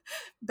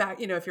 Back,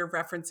 if you're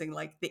referencing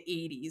like the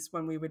 80s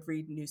when we would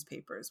read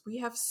newspapers, we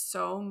have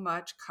so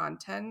much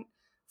content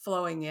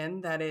flowing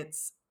in that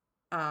it's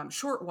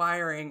short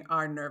wiring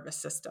our nervous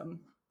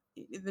system.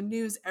 The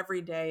news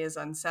every day is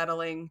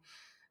unsettling.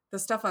 The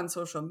stuff on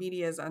social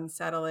media is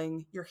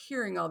unsettling. You're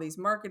hearing all these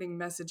marketing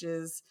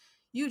messages.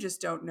 You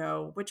just don't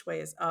know which way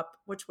is up,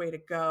 which way to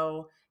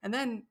go. And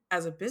then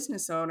as a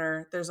business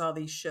owner, there's all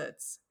these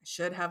shoulds. I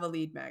should have a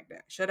lead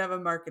magnet. I should have a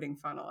marketing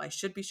funnel. I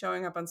should be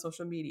showing up on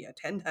social media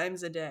 10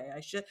 times a day. I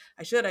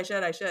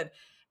should.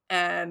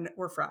 And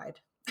we're fried.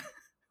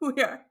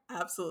 We are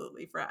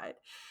absolutely fried.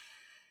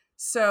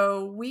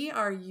 So we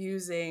are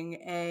using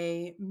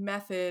a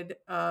method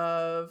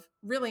of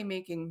really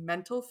making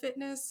mental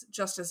fitness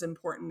just as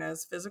important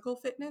as physical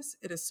fitness.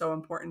 It is so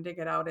important to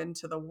get out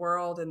into the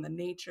world and the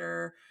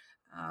nature,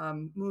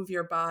 move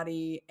your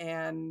body,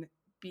 and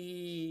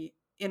be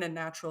in a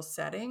natural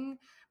setting.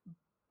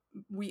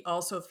 We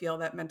also feel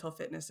that mental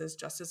fitness is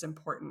just as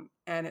important.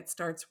 And it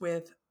starts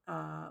with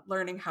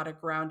learning how to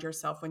ground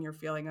yourself when you're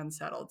feeling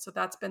unsettled. So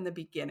that's been the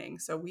beginning.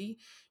 So we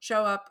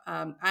show up.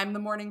 I'm the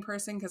morning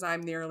person because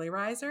I'm the early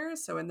riser.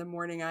 So in the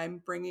morning,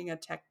 I'm bringing a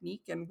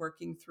technique and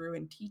working through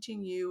and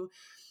teaching you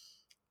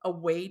a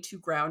way to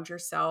ground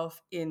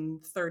yourself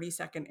in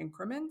 30-second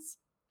increments.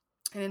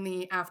 And in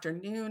the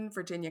afternoon,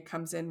 Virginia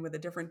comes in with a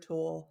different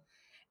tool.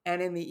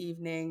 And in the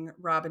evening,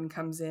 Robin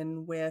comes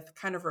in with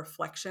kind of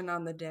reflection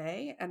on the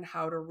day and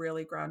how to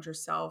really ground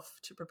yourself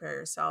to prepare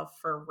yourself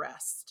for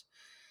rest.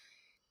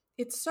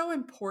 It's so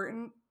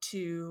important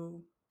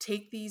to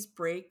take these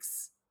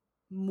breaks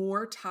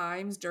more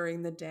times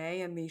during the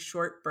day in these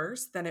short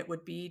bursts than it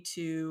would be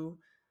to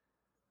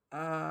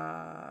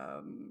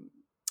um,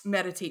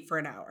 meditate for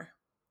an hour.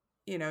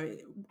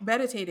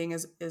 Meditating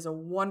is a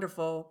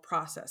wonderful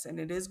process and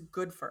it is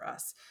good for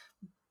us.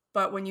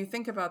 But when you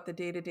think about the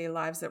day-to-day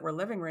lives that we're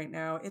living right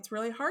now, it's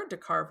really hard to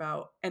carve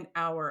out an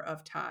hour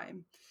of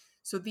time.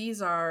 So these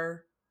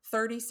are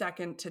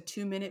 30-second to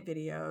 2-minute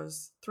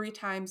videos 3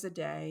 times a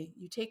day.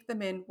 You take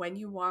them in when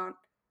you want,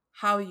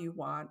 how you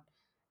want,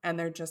 and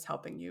they're just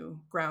helping you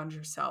ground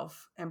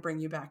yourself and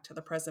bring you back to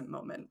the present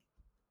moment.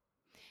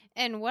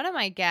 And one of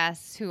my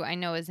guests, who I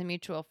know is a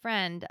mutual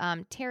friend,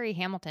 Terry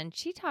Hamilton,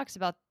 she talks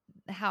about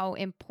how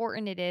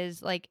important it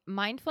is. Like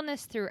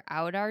mindfulness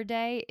throughout our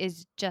day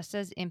is just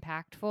as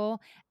impactful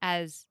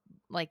as,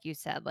 like you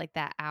said, like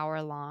that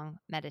hour-long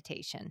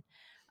meditation.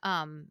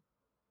 Um,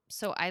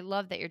 so I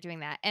love that you're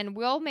doing that. And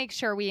we'll make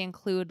sure we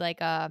include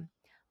like a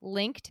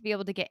link to be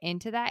able to get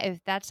into that. If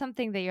that's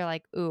something that you're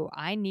like, ooh,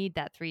 I need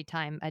that 3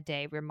 time a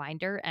day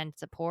reminder and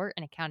support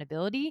and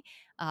accountability,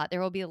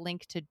 there will be a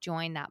link to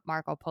join that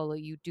Marco Polo.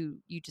 You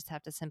just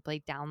have to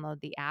simply download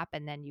the app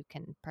and then you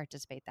can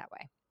participate that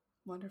way.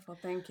 Wonderful.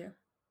 Thank you.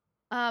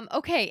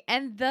 Okay.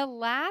 And the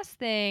last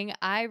thing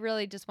I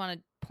really just want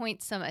to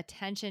point some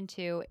attention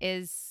to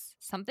is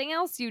something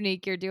else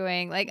unique you're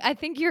doing. Like I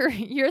think your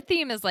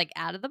theme is like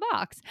out of the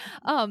box.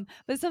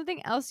 But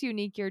something else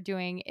unique you're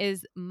doing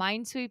is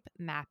Minesweep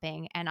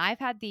mapping. And I've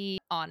had the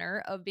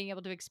honor of being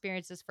able to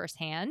experience this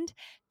firsthand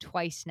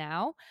twice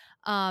now.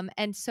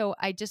 And so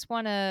I just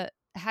want to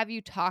have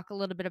you talk a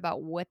little bit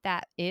about what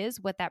that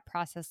is, what that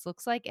process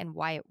looks like, and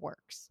why it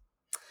works.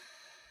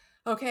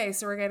 Okay,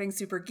 so we're getting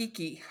super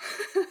geeky.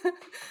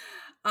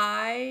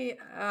 I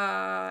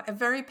am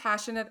very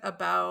passionate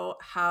about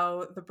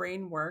how the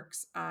brain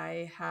works.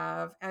 I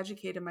have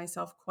educated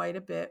myself quite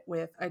a bit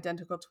with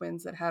identical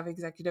twins that have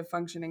executive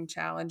functioning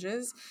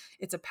challenges.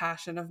 It's a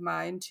passion of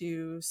mine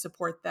to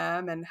support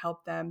them and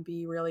help them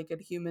be really good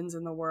humans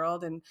in the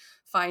world and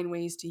find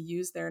ways to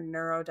use their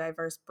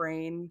neurodiverse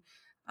brain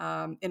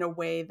in a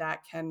way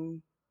that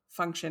can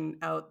function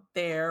out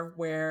there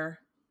where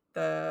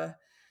the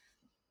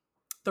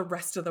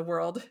rest of the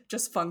world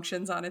just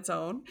functions on its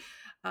own.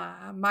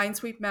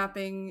 Minesweep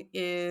mapping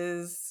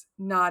is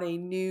not a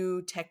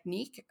new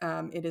technique.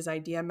 It is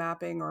idea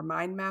mapping or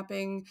mind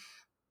mapping.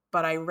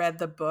 But I read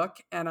the book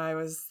and I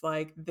was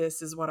like,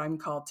 this is what I'm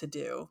called to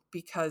do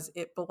because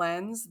it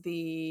blends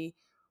the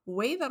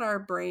way that our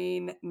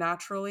brain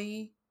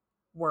naturally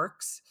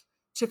works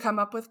to come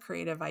up with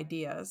creative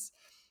ideas.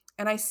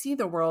 And I see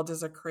the world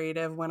as a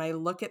creative. When I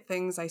look at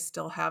things, I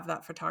still have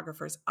that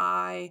photographer's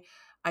eye.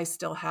 I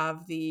still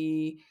have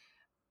the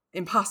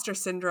imposter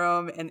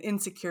syndrome and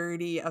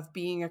insecurity of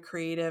being a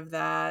creative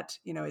that,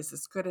 is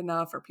this good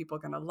enough? Are people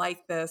going to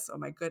like this? Oh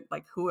my good,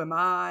 like, who am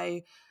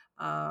I?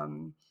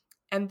 Um,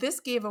 and this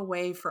gave a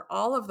way for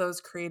all of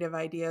those creative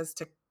ideas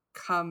to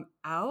come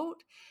out.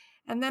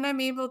 And then I'm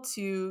able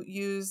to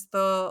use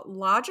the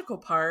logical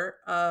part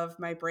of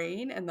my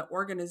brain and the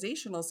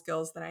organizational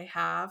skills that I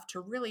have to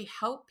really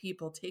help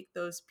people take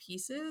those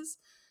pieces,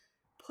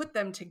 put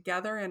them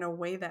together in a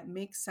way that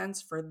makes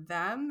sense for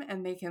them,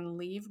 and they can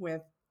leave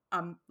with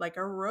like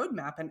a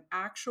roadmap, an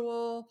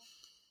actual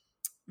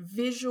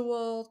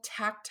visual,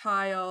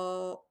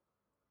 tactile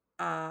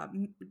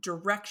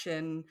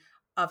direction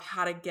of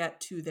how to get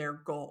to their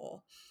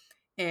goal.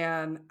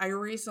 And I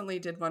recently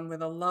did one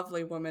with a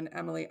lovely woman,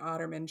 Emily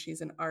Otterman.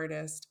 She's an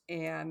artist.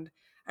 And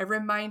I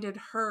reminded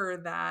her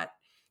that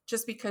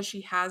just because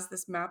she has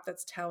this map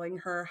that's telling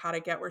her how to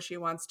get where she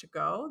wants to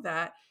go,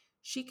 that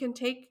she can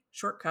take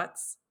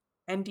shortcuts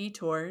and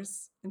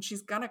detours, and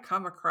she's going to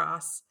come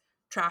across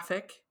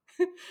traffic,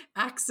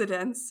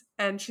 accidents,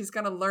 and she's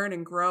going to learn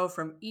and grow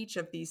from each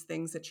of these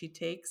things that she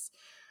takes.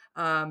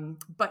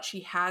 But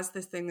she has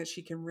this thing that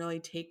she can really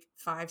take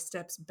 5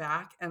 steps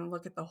back and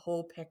look at the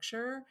whole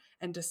picture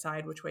and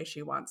decide which way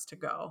she wants to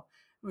go.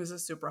 It was a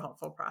super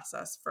helpful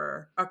process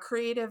for a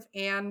creative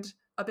and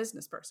a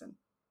business person.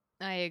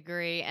 I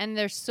agree. And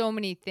there's so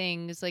many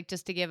things, like,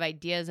 just to give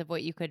ideas of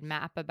what you could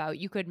map about.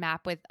 You could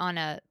map with on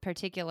a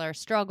particular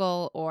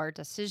struggle or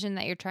decision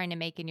that you're trying to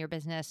make in your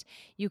business.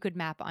 You could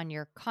map on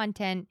your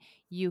content.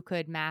 You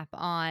could map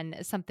on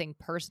something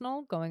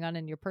personal going on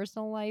in your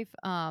personal life.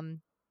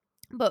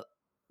 But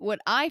what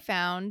I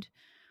found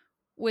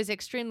was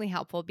extremely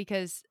helpful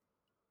because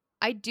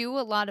I do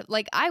a lot of,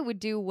 like, I would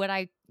do what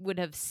I would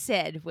have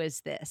said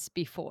was this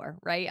before,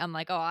 right? I'm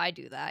like, oh, I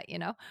do that,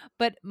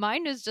 But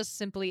mine is just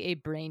simply a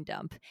brain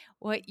dump.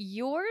 What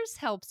yours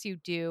helps you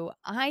do,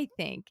 I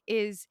think,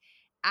 is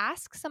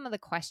ask some of the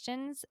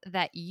questions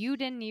that you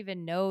didn't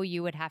even know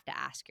you would have to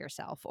ask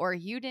yourself, or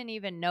you didn't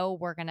even know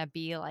were going to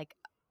be like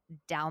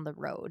down the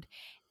road,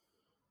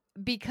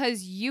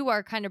 because you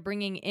are kind of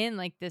bringing in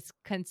like this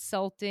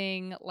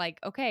consulting, like,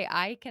 okay,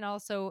 I can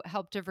also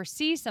help to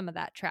foresee some of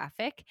that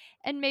traffic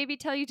and maybe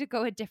tell you to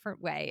go a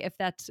different way if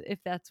that's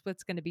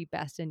what's going to be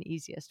best and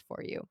easiest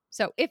for you.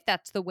 So if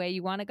that's the way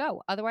you want to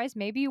go, otherwise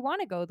maybe you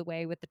want to go the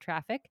way with the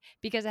traffic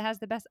because it has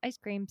the best ice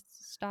cream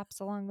stops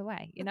along the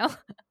way.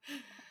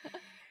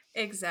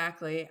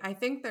 Exactly. I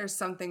think there's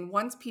something,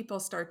 once people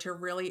start to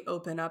really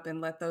open up and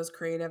let those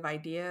creative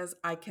ideas,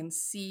 I can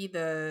see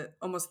the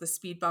almost the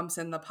speed bumps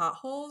in the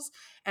potholes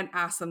and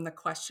ask them the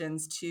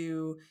questions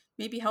to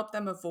maybe help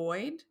them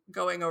avoid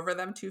going over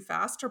them too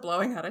fast or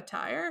blowing out a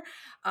tire.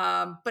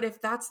 But if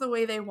that's the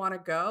way they want to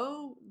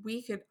go,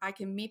 I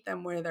can meet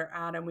them where they're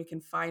at, and we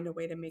can find a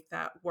way to make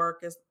that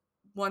work. As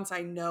once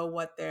I know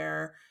what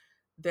their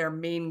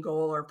main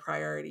goal or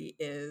priority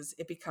is,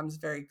 it becomes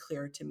very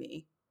clear to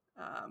me,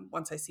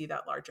 once I see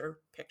that larger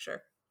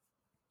picture.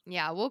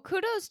 Yeah, well,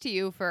 kudos to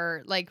you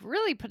for like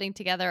really putting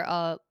together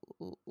a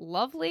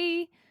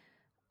lovely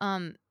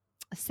um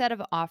set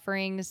of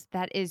offerings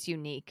that is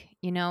unique,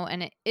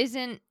 and it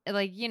isn't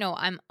like,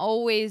 I'm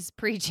always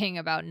preaching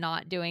about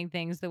not doing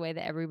things the way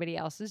that everybody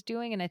else is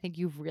doing, and I think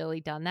you've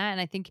really done that.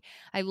 And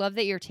I love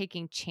that you're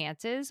taking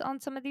chances on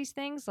some of these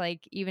things,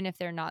 like even if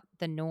they're not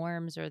the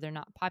norms or they're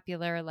not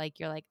popular, like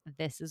you're like,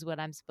 this is what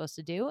I'm supposed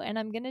to do, and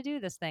I'm going to do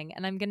this thing,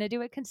 and I'm going to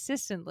do it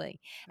consistently.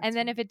 And That's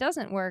then right. if it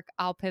doesn't work,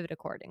 I'll pivot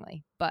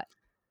accordingly. But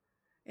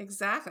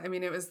Exactly. I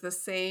mean, it was the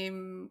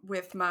same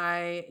with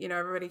my,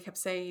 everybody kept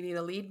saying you need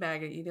a lead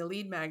magnet, you need a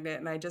lead magnet.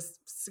 And I just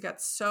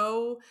got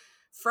so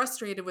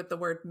frustrated with the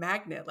word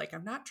magnet. Like,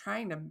 I'm not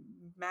trying to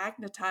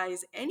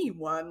magnetize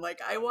anyone.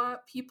 Like, I want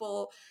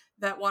people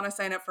that want to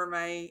sign up for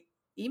my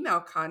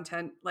email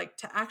content, like,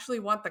 to actually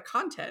want the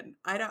content.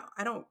 I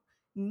don't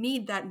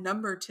need that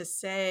number to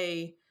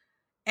say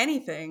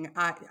anything.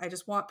 I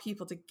just want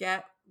people to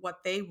get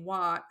what they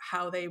want,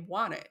 how they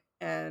want it.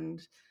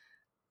 And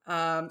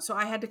so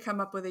I had to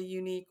come up with a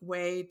unique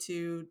way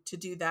to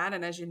do that.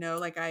 And as you know,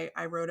 like,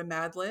 I wrote a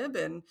Mad Lib,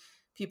 and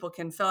people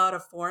can fill out a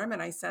form,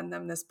 and I send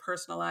them this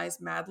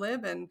personalized Mad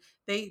Lib, and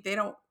they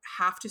don't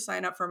have to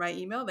sign up for my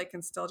email. They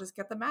can still just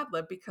get the Mad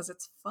Lib because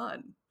it's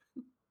fun.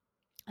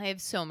 I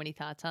have so many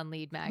thoughts on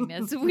lead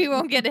magnets. We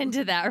won't get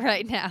into that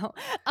right now.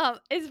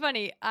 It's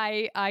funny.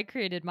 I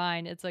created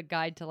mine. It's a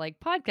guide to like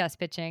podcast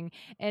pitching,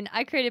 and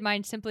I created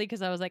mine simply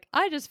because I was like,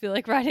 I just feel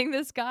like writing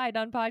this guide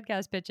on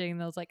podcast pitching,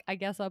 and I was like, I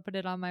guess I'll put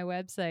it on my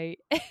website.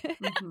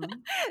 Hmm.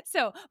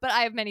 So, but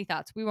I have many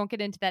thoughts. We won't get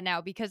into that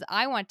now because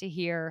I want to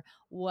hear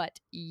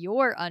what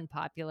your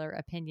unpopular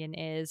opinion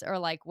is, or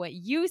like what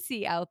you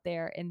see out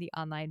there in the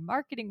online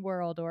marketing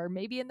world, or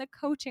maybe in the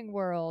coaching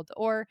world,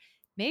 or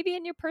maybe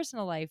in your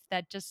personal life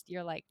that just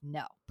you're like,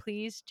 no,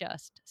 please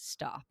just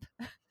stop.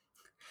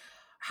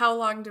 How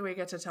long do we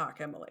get to talk,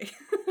 Emily?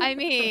 I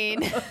mean,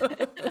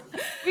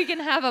 we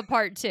can have a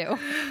part two.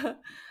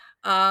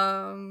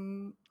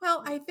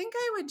 Well, I think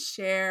I would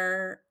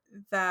share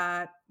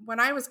that when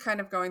I was kind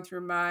of going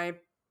through my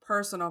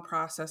personal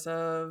process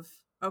of,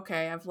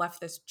 okay, I've left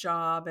this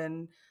job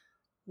and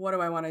what do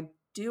I want to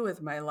do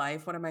with my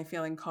life? What am I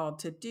feeling called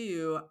to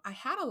do? I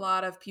had a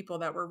lot of people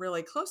that were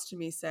really close to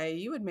me say,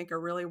 you would make a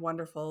really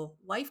wonderful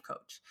life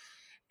coach.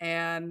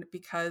 And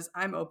because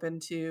I'm open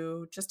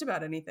to just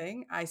about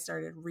anything, I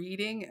started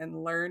reading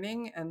and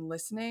learning and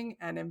listening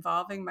and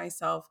involving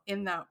myself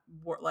in that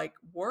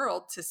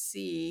world to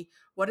see,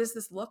 what does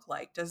this look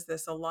like? Does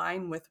this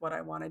align with what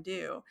I want to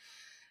do?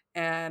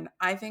 And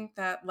I think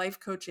that life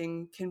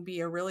coaching can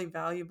be a really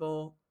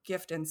valuable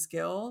gift and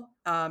skill,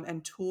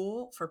 and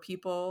tool for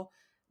people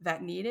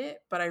that need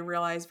it. But I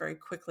realized very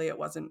quickly it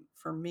wasn't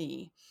for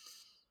me.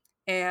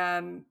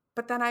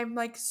 But then I'm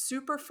like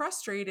super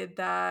frustrated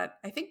that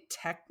I think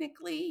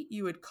technically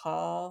you would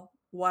call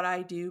what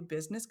I do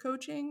business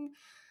coaching.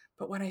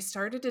 But when I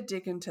started to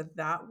dig into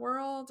that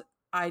world,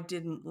 I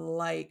didn't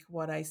like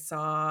what I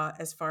saw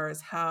as far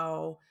as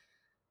how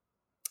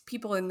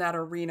people in that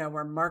arena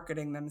were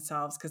marketing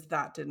themselves, because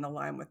that didn't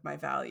align with my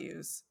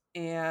values.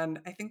 And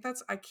I think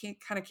I can't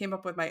kind of came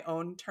up with my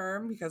own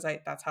term, because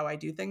that's how I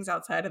do things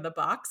outside of the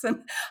box.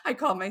 And I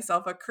call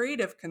myself a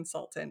creative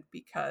consultant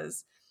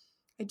because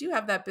I do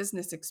have that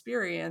business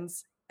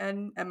experience.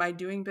 And am I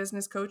doing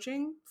business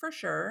coaching? For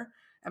sure.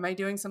 Am I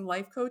doing some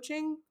life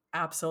coaching?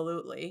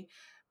 Absolutely.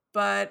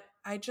 But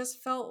I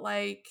just felt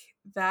like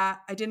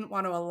that I didn't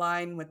want to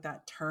align with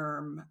that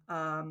term.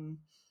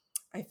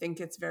 I think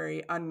it's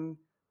very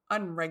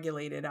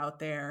unregulated out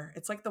there.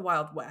 It's like the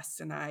Wild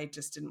West, and I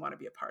just didn't want to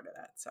be a part of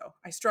that. So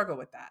I struggle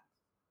with that.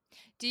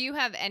 Do you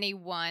have any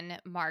one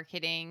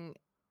marketing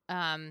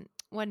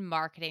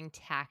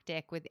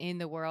tactic within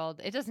the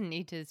world? It doesn't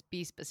need to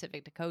be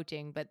specific to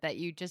coaching, but that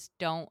you just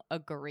don't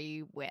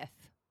agree with.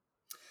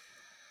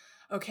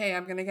 Okay,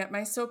 I'm going to get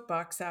my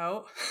soapbox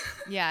out.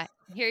 Yeah,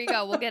 here you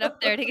go. We'll get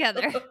up there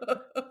together.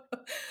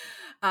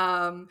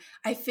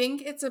 I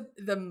think it's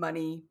the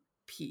money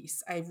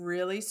piece. I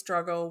really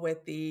struggle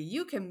with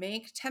you can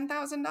make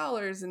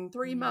 $10,000 in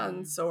 3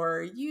 months,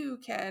 or you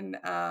can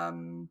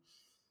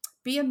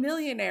be a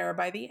millionaire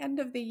by the end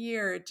of the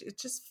year. It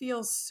just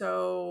feels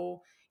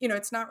so,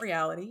 it's not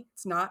reality.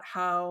 It's not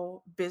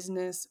how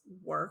business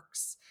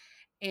works.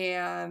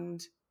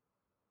 And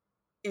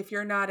if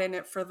you're not in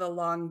it for the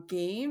long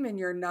game, and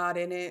you're not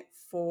in it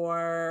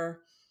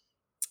for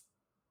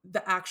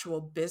the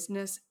actual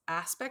business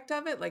aspect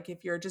of it, like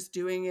if you're just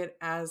doing it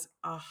as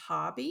a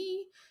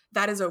hobby,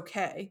 that is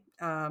okay.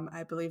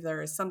 I believe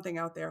there is something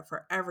out there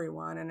for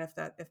everyone, and if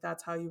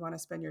that's how you want to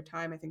spend your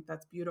time, I think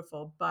that's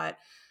beautiful. But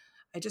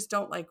I just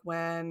don't like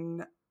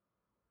when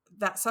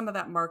that some of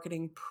that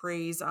marketing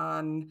preys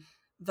on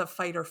the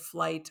fight or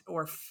flight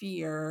or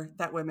fear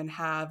that women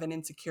have and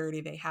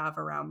insecurity they have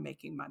around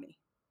making money.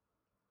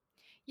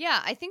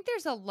 Yeah, I think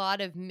there's a lot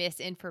of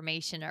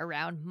misinformation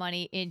around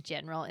money in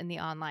general in the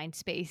online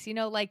space.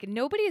 Like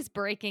nobody's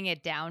breaking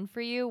it down for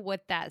you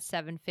what that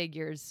seven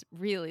figures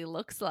really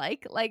looks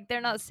like. Like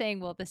they're not saying,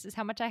 well, this is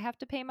how much I have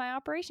to pay my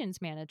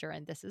operations manager,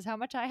 and this is how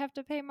much I have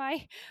to pay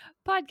my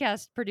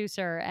podcast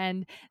producer.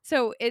 And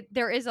so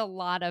there is a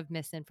lot of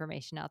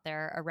misinformation out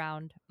there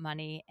around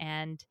money.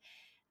 And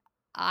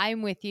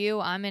I'm with you.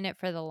 I'm in it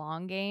for the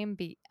long game.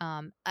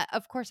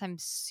 Of course, I'm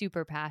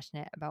super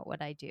passionate about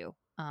what I do.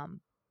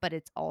 But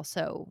it's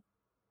also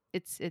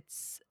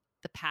it's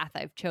the path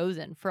I've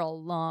chosen for a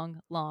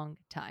long, long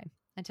time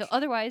until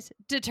otherwise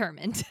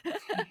determined.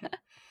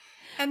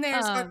 And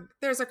um,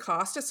 there's a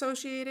cost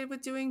associated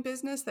with doing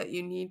business that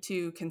you need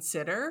to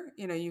consider.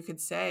 You could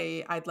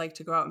say, I'd like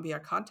to go out and be a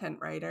content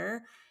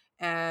writer,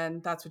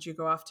 and that's what you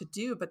go off to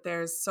do. But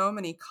there's so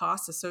many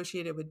costs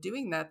associated with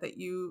doing that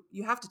you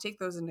have to take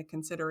those into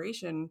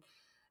consideration,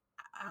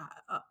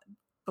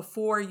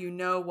 before you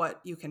know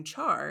what you can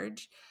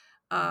charge.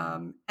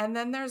 And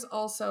then there's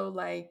also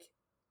like,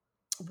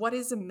 what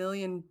is $1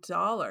 million?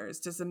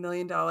 Does $1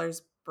 million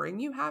bring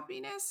you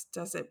happiness?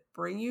 Does it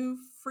bring you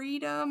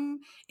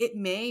freedom? It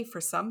may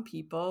for some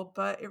people,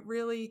 but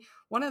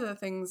one of the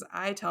things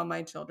I tell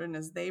my children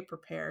as they're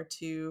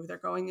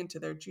going into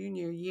their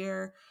junior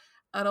year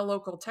at a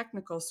local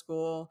technical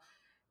school,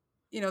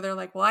 they're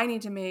like, well, I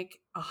need to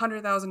make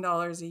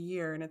 $100,000 a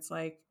year. And it's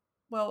like,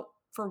 well,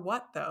 for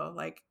what though?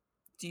 Like,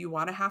 do you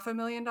want a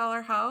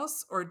 $500,000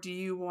 house, or do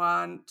you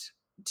want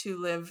to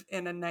live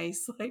in a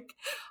nice, like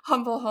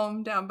humble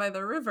home down by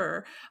the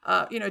river?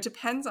 It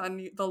depends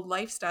on the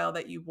lifestyle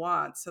that you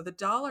want. So the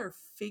dollar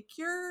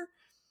figure,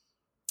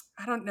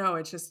 I don't know.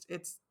 It,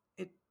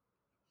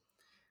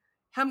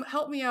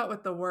 help me out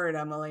with the word,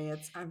 Emily.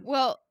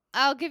 well,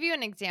 I'll give you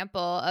an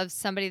example of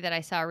somebody that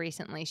I saw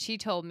recently. She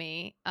told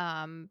me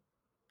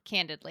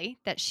candidly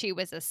that she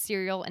was a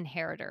serial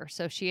inheritor.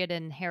 So she had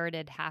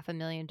inherited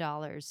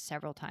 $500,000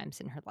 several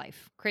times in her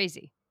life.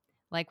 Crazy.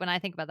 Like when I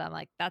think about that, I'm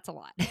like, that's a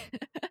lot.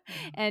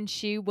 And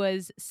she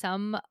was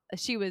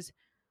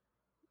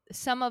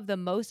some of the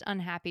most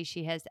unhappy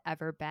she has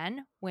ever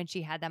been when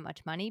she had that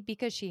much money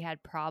because she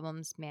had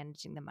problems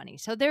managing the money.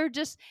 So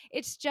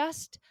it's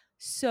just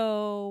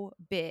so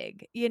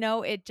big,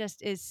 it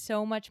just is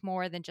so much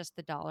more than just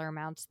the dollar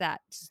amounts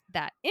that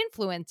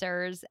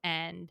influencers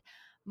and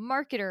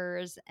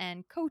marketers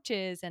and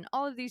coaches and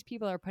all of these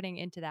people are putting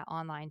into that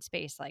online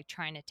space, like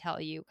trying to tell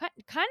you,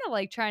 kind of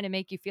like trying to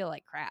make you feel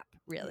like crap,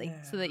 really,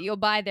 so that Yeah. you'll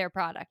buy their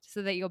product,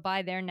 so that you'll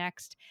buy their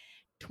next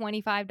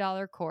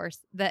 $25 course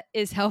that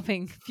is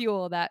helping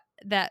fuel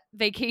that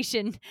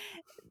vacation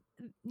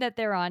that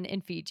they're on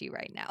in Fiji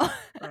right now.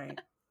 Right.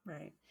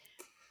 Right.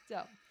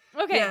 So,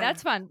 okay, Yeah.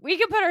 that's fun. We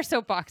can put our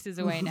soapboxes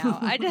away now.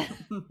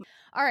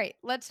 All right,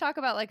 let's talk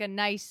about like a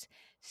nice,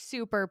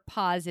 super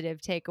positive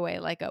takeaway,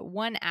 like a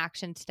one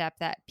action step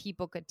that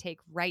people could take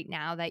right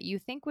now that you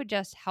think would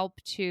just help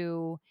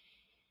to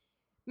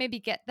maybe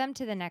get them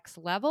to the next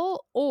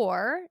level,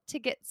 or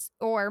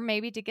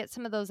maybe to get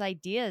some of those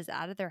ideas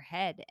out of their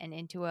head and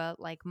into a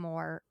like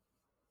more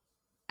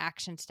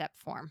action step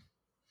form.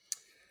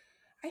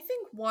 I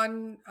think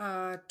one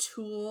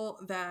tool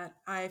that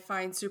I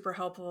find super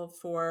helpful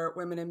for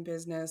women in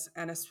business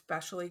and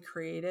especially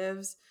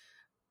creatives,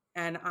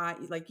 and I,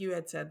 like you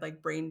had said,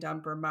 like brain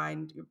dump or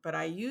mind, but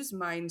I use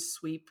mind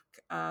sweep.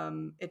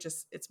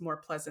 It's more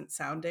pleasant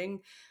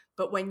sounding.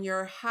 But when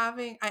you're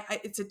having,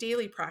 it's a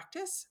daily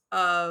practice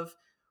of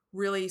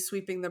really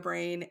sweeping the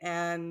brain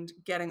and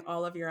getting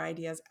all of your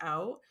ideas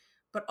out.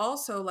 But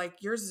also,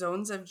 like, your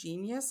zones of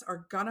genius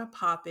are gonna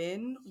pop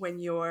in when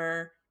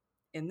you're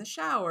in the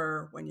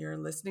shower, when you're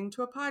listening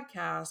to a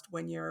podcast,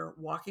 when you're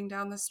walking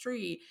down the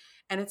street.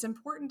 And it's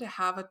important to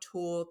have a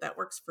tool that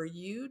works for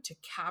you to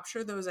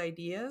capture those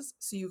ideas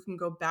so you can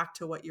go back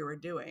to what you were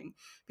doing.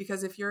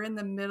 Because if you're in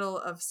the middle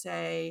of,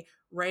 say,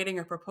 writing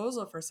a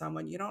proposal for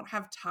someone, you don't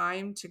have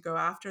time to go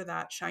after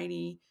that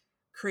shiny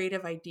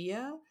creative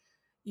idea.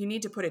 You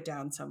need to put it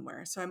down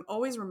somewhere. So I'm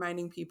always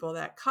reminding people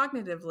that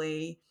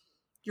cognitively,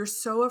 you're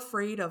so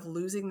afraid of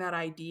losing that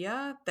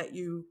idea that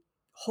you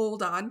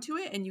hold on to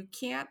it and you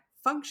can't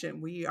function.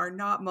 We are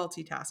not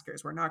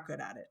multitaskers. We're not good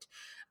at it.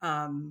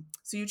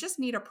 So you just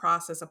need a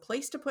process, a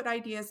place to put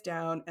ideas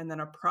down, and then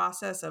a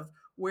process of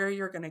where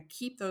you're going to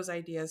keep those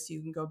ideas so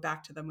you can go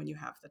back to them when you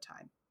have the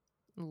time.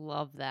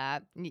 Love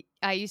that.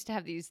 I used to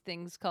have these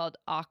things called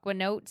Aqua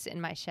Notes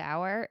in my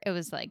shower. It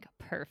was like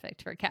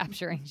perfect for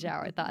capturing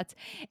shower thoughts.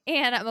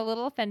 And I'm a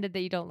little offended that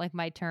you don't like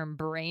my term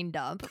brain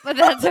dump, but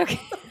that's okay.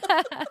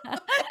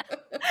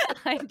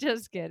 I'm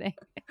just kidding.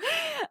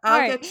 All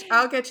right.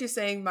 I'll get you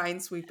saying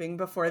mind sweeping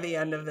before the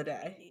end of the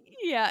day.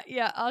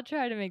 Yeah, I'll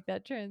try to make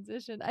that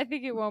transition. I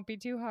think it won't be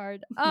too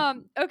hard.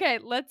 Okay,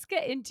 let's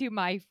get into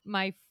my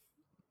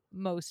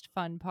most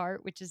fun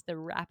part, which is the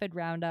rapid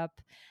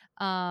roundup.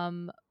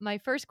 My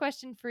first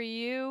question for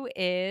you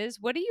is,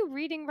 what are you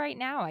reading right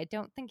now? I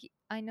don't think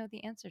I know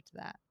the answer to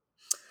that.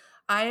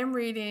 I am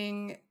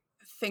reading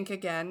Think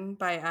Again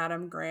by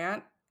Adam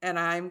Grant, and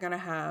I'm going to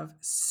have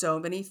so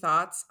many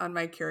thoughts on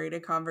my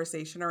curated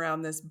conversation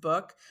around this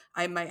book.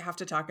 I might have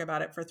to talk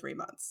about it for 3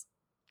 months.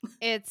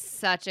 It's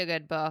such a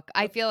good book.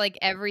 I feel like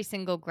every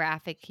single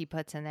graphic he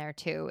puts in there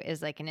too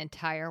is like an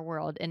entire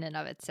world in and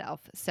of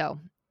itself. So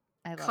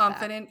I love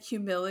Confident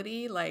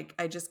humility, like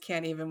I just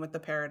can't even with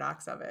the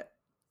paradox of it.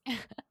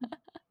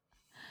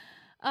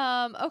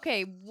 that.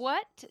 Okay,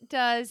 what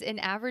does an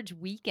average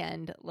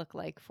weekend look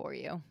like for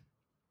you?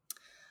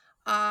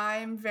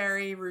 I'm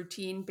very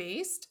routine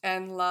based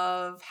and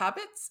love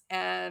habits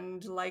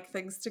and like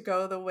things to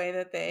go the way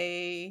that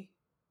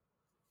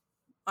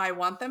I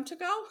want them to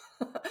go.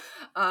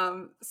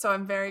 So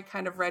I'm very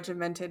kind of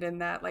regimented in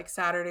that, like,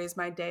 Saturday's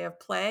my day of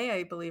play.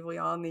 I believe we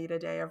all need a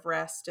day of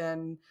rest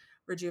and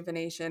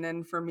rejuvenation.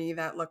 And for me,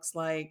 that looks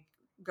like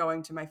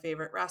going to my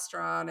favorite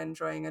restaurant,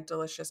 enjoying a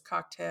delicious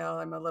cocktail.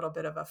 I'm a little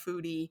bit of a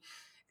foodie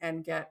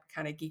and get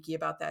kind of geeky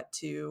about that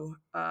too.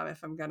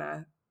 If I'm going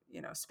to,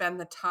 spend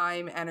the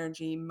time,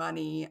 energy,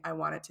 money, I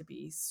want it to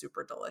be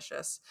super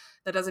delicious.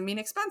 That doesn't mean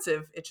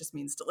expensive. It just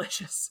means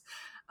delicious.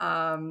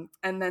 And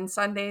then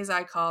Sundays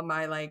I call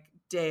my like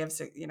day of,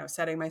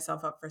 setting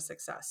myself up for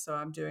success. So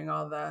I'm doing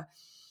all the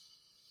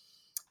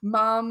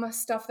mom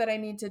stuff that I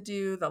need to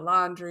do, the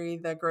laundry,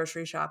 the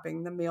grocery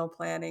shopping, the meal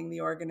planning,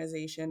 the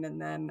organization. And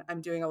then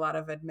I'm doing a lot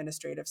of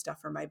administrative stuff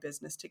for my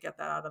business to get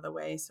that out of the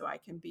way so I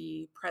can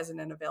be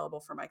present and available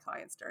for my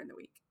clients during the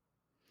week.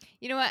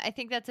 You know what? I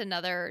think that's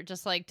another,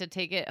 just like to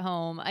take it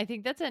home. I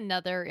think that's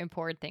another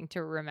important thing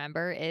to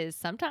remember is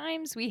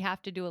sometimes we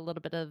have to do a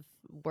little bit of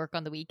work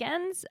on the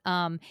weekends.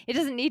 It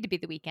doesn't need to be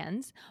the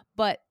weekends,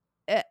 but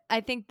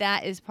I think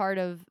that is part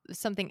of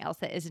something else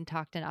that isn't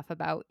talked enough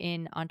about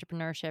in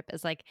entrepreneurship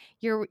is like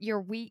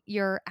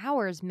your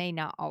hours may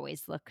not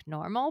always look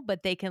normal,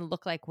 but they can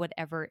look like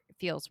whatever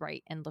feels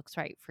right and looks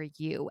right for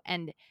you.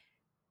 And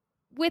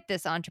with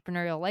this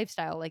entrepreneurial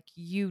lifestyle, like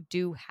you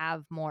do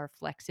have more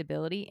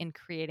flexibility in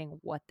creating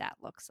what that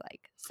looks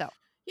like. So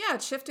Yeah,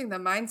 it's shifting the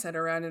mindset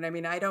around it. I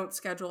mean, I don't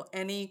schedule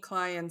any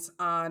clients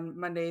on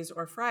Mondays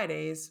or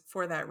Fridays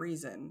for that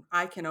reason.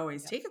 I can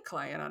always Yep. take a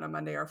client on a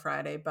Monday or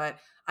Friday, but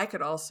I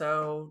could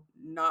also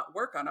not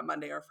work on a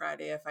Monday or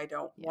Friday if I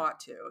don't Yep. want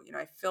to.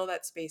 I fill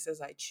that space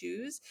as I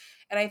choose.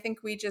 And I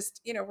think we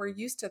just, we're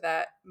used to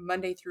that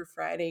Monday through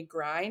Friday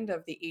grind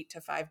of the 8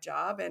 to 5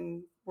 job.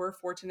 And we're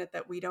fortunate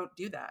that we don't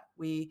do that.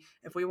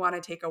 If we want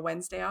to take a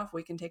Wednesday off,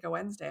 we can take a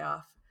Wednesday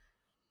off.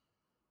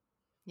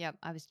 Yep.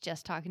 I was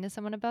just talking to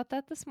someone about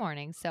that this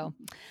morning. So,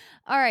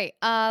 all right.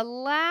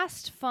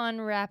 Last fun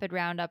rapid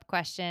roundup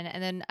question.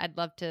 And then I'd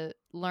love to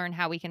learn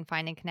how we can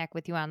find and connect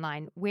with you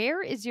online.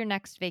 Where is your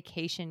next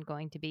vacation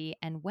going to be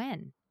and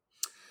when?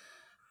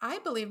 I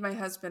believe my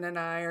husband and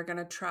I are going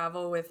to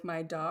travel with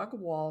my dog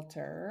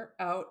Walter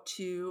out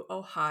to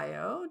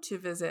Ohio to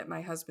visit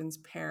my husband's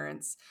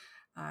parents.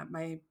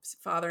 My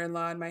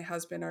father-in-law and my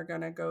husband are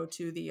going to go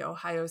to the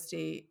Ohio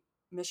State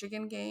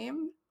Michigan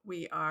game.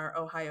 We are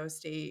Ohio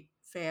State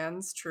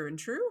fans, true and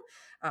true.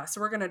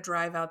 So we're going to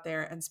drive out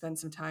there and spend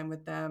some time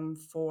with them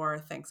for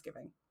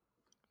Thanksgiving.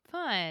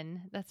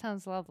 Fun. That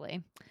sounds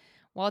lovely.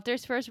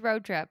 Walter's first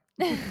road trip.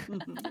 Yeah.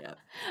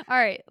 All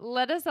right.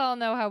 Let us all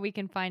know how we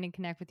can find and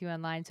connect with you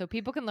online so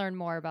people can learn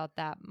more about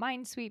that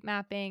MindSuite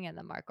mapping and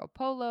the Marco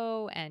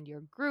Polo and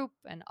your group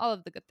and all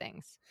of the good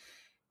things.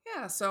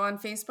 Yeah, so on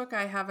Facebook,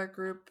 I have a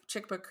group,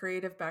 Chickbook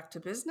Creative Back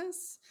to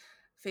Business.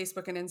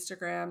 Facebook and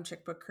Instagram,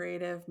 Chickbook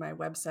Creative. My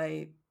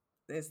website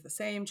is the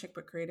same,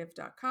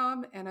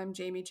 chickbookcreative.com. And I'm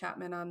Jamie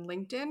Chapman on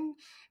LinkedIn.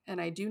 And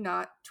I do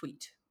not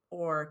tweet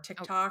or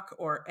TikTok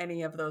or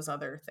any of those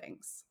other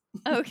things.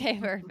 Okay,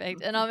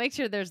 perfect. And I'll make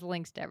sure there's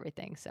links to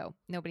everything so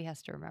nobody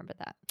has to remember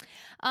that.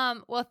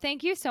 Well,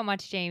 thank you so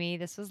much, Jamie.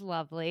 This was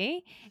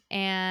lovely.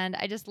 And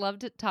I just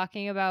loved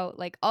talking about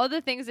like all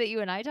the things that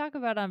you and I talk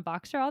about on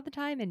Voxer all the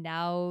time. And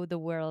now the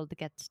world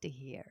gets to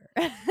hear.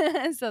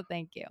 So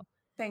thank you.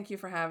 Thank you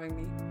for having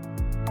me.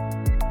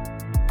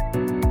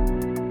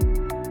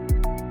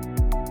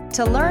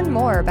 To learn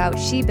more about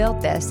She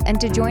Built This and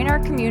to join our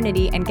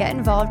community and get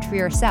involved for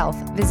yourself,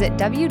 visit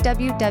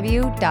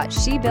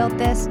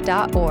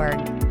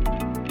www.shebuiltthis.org.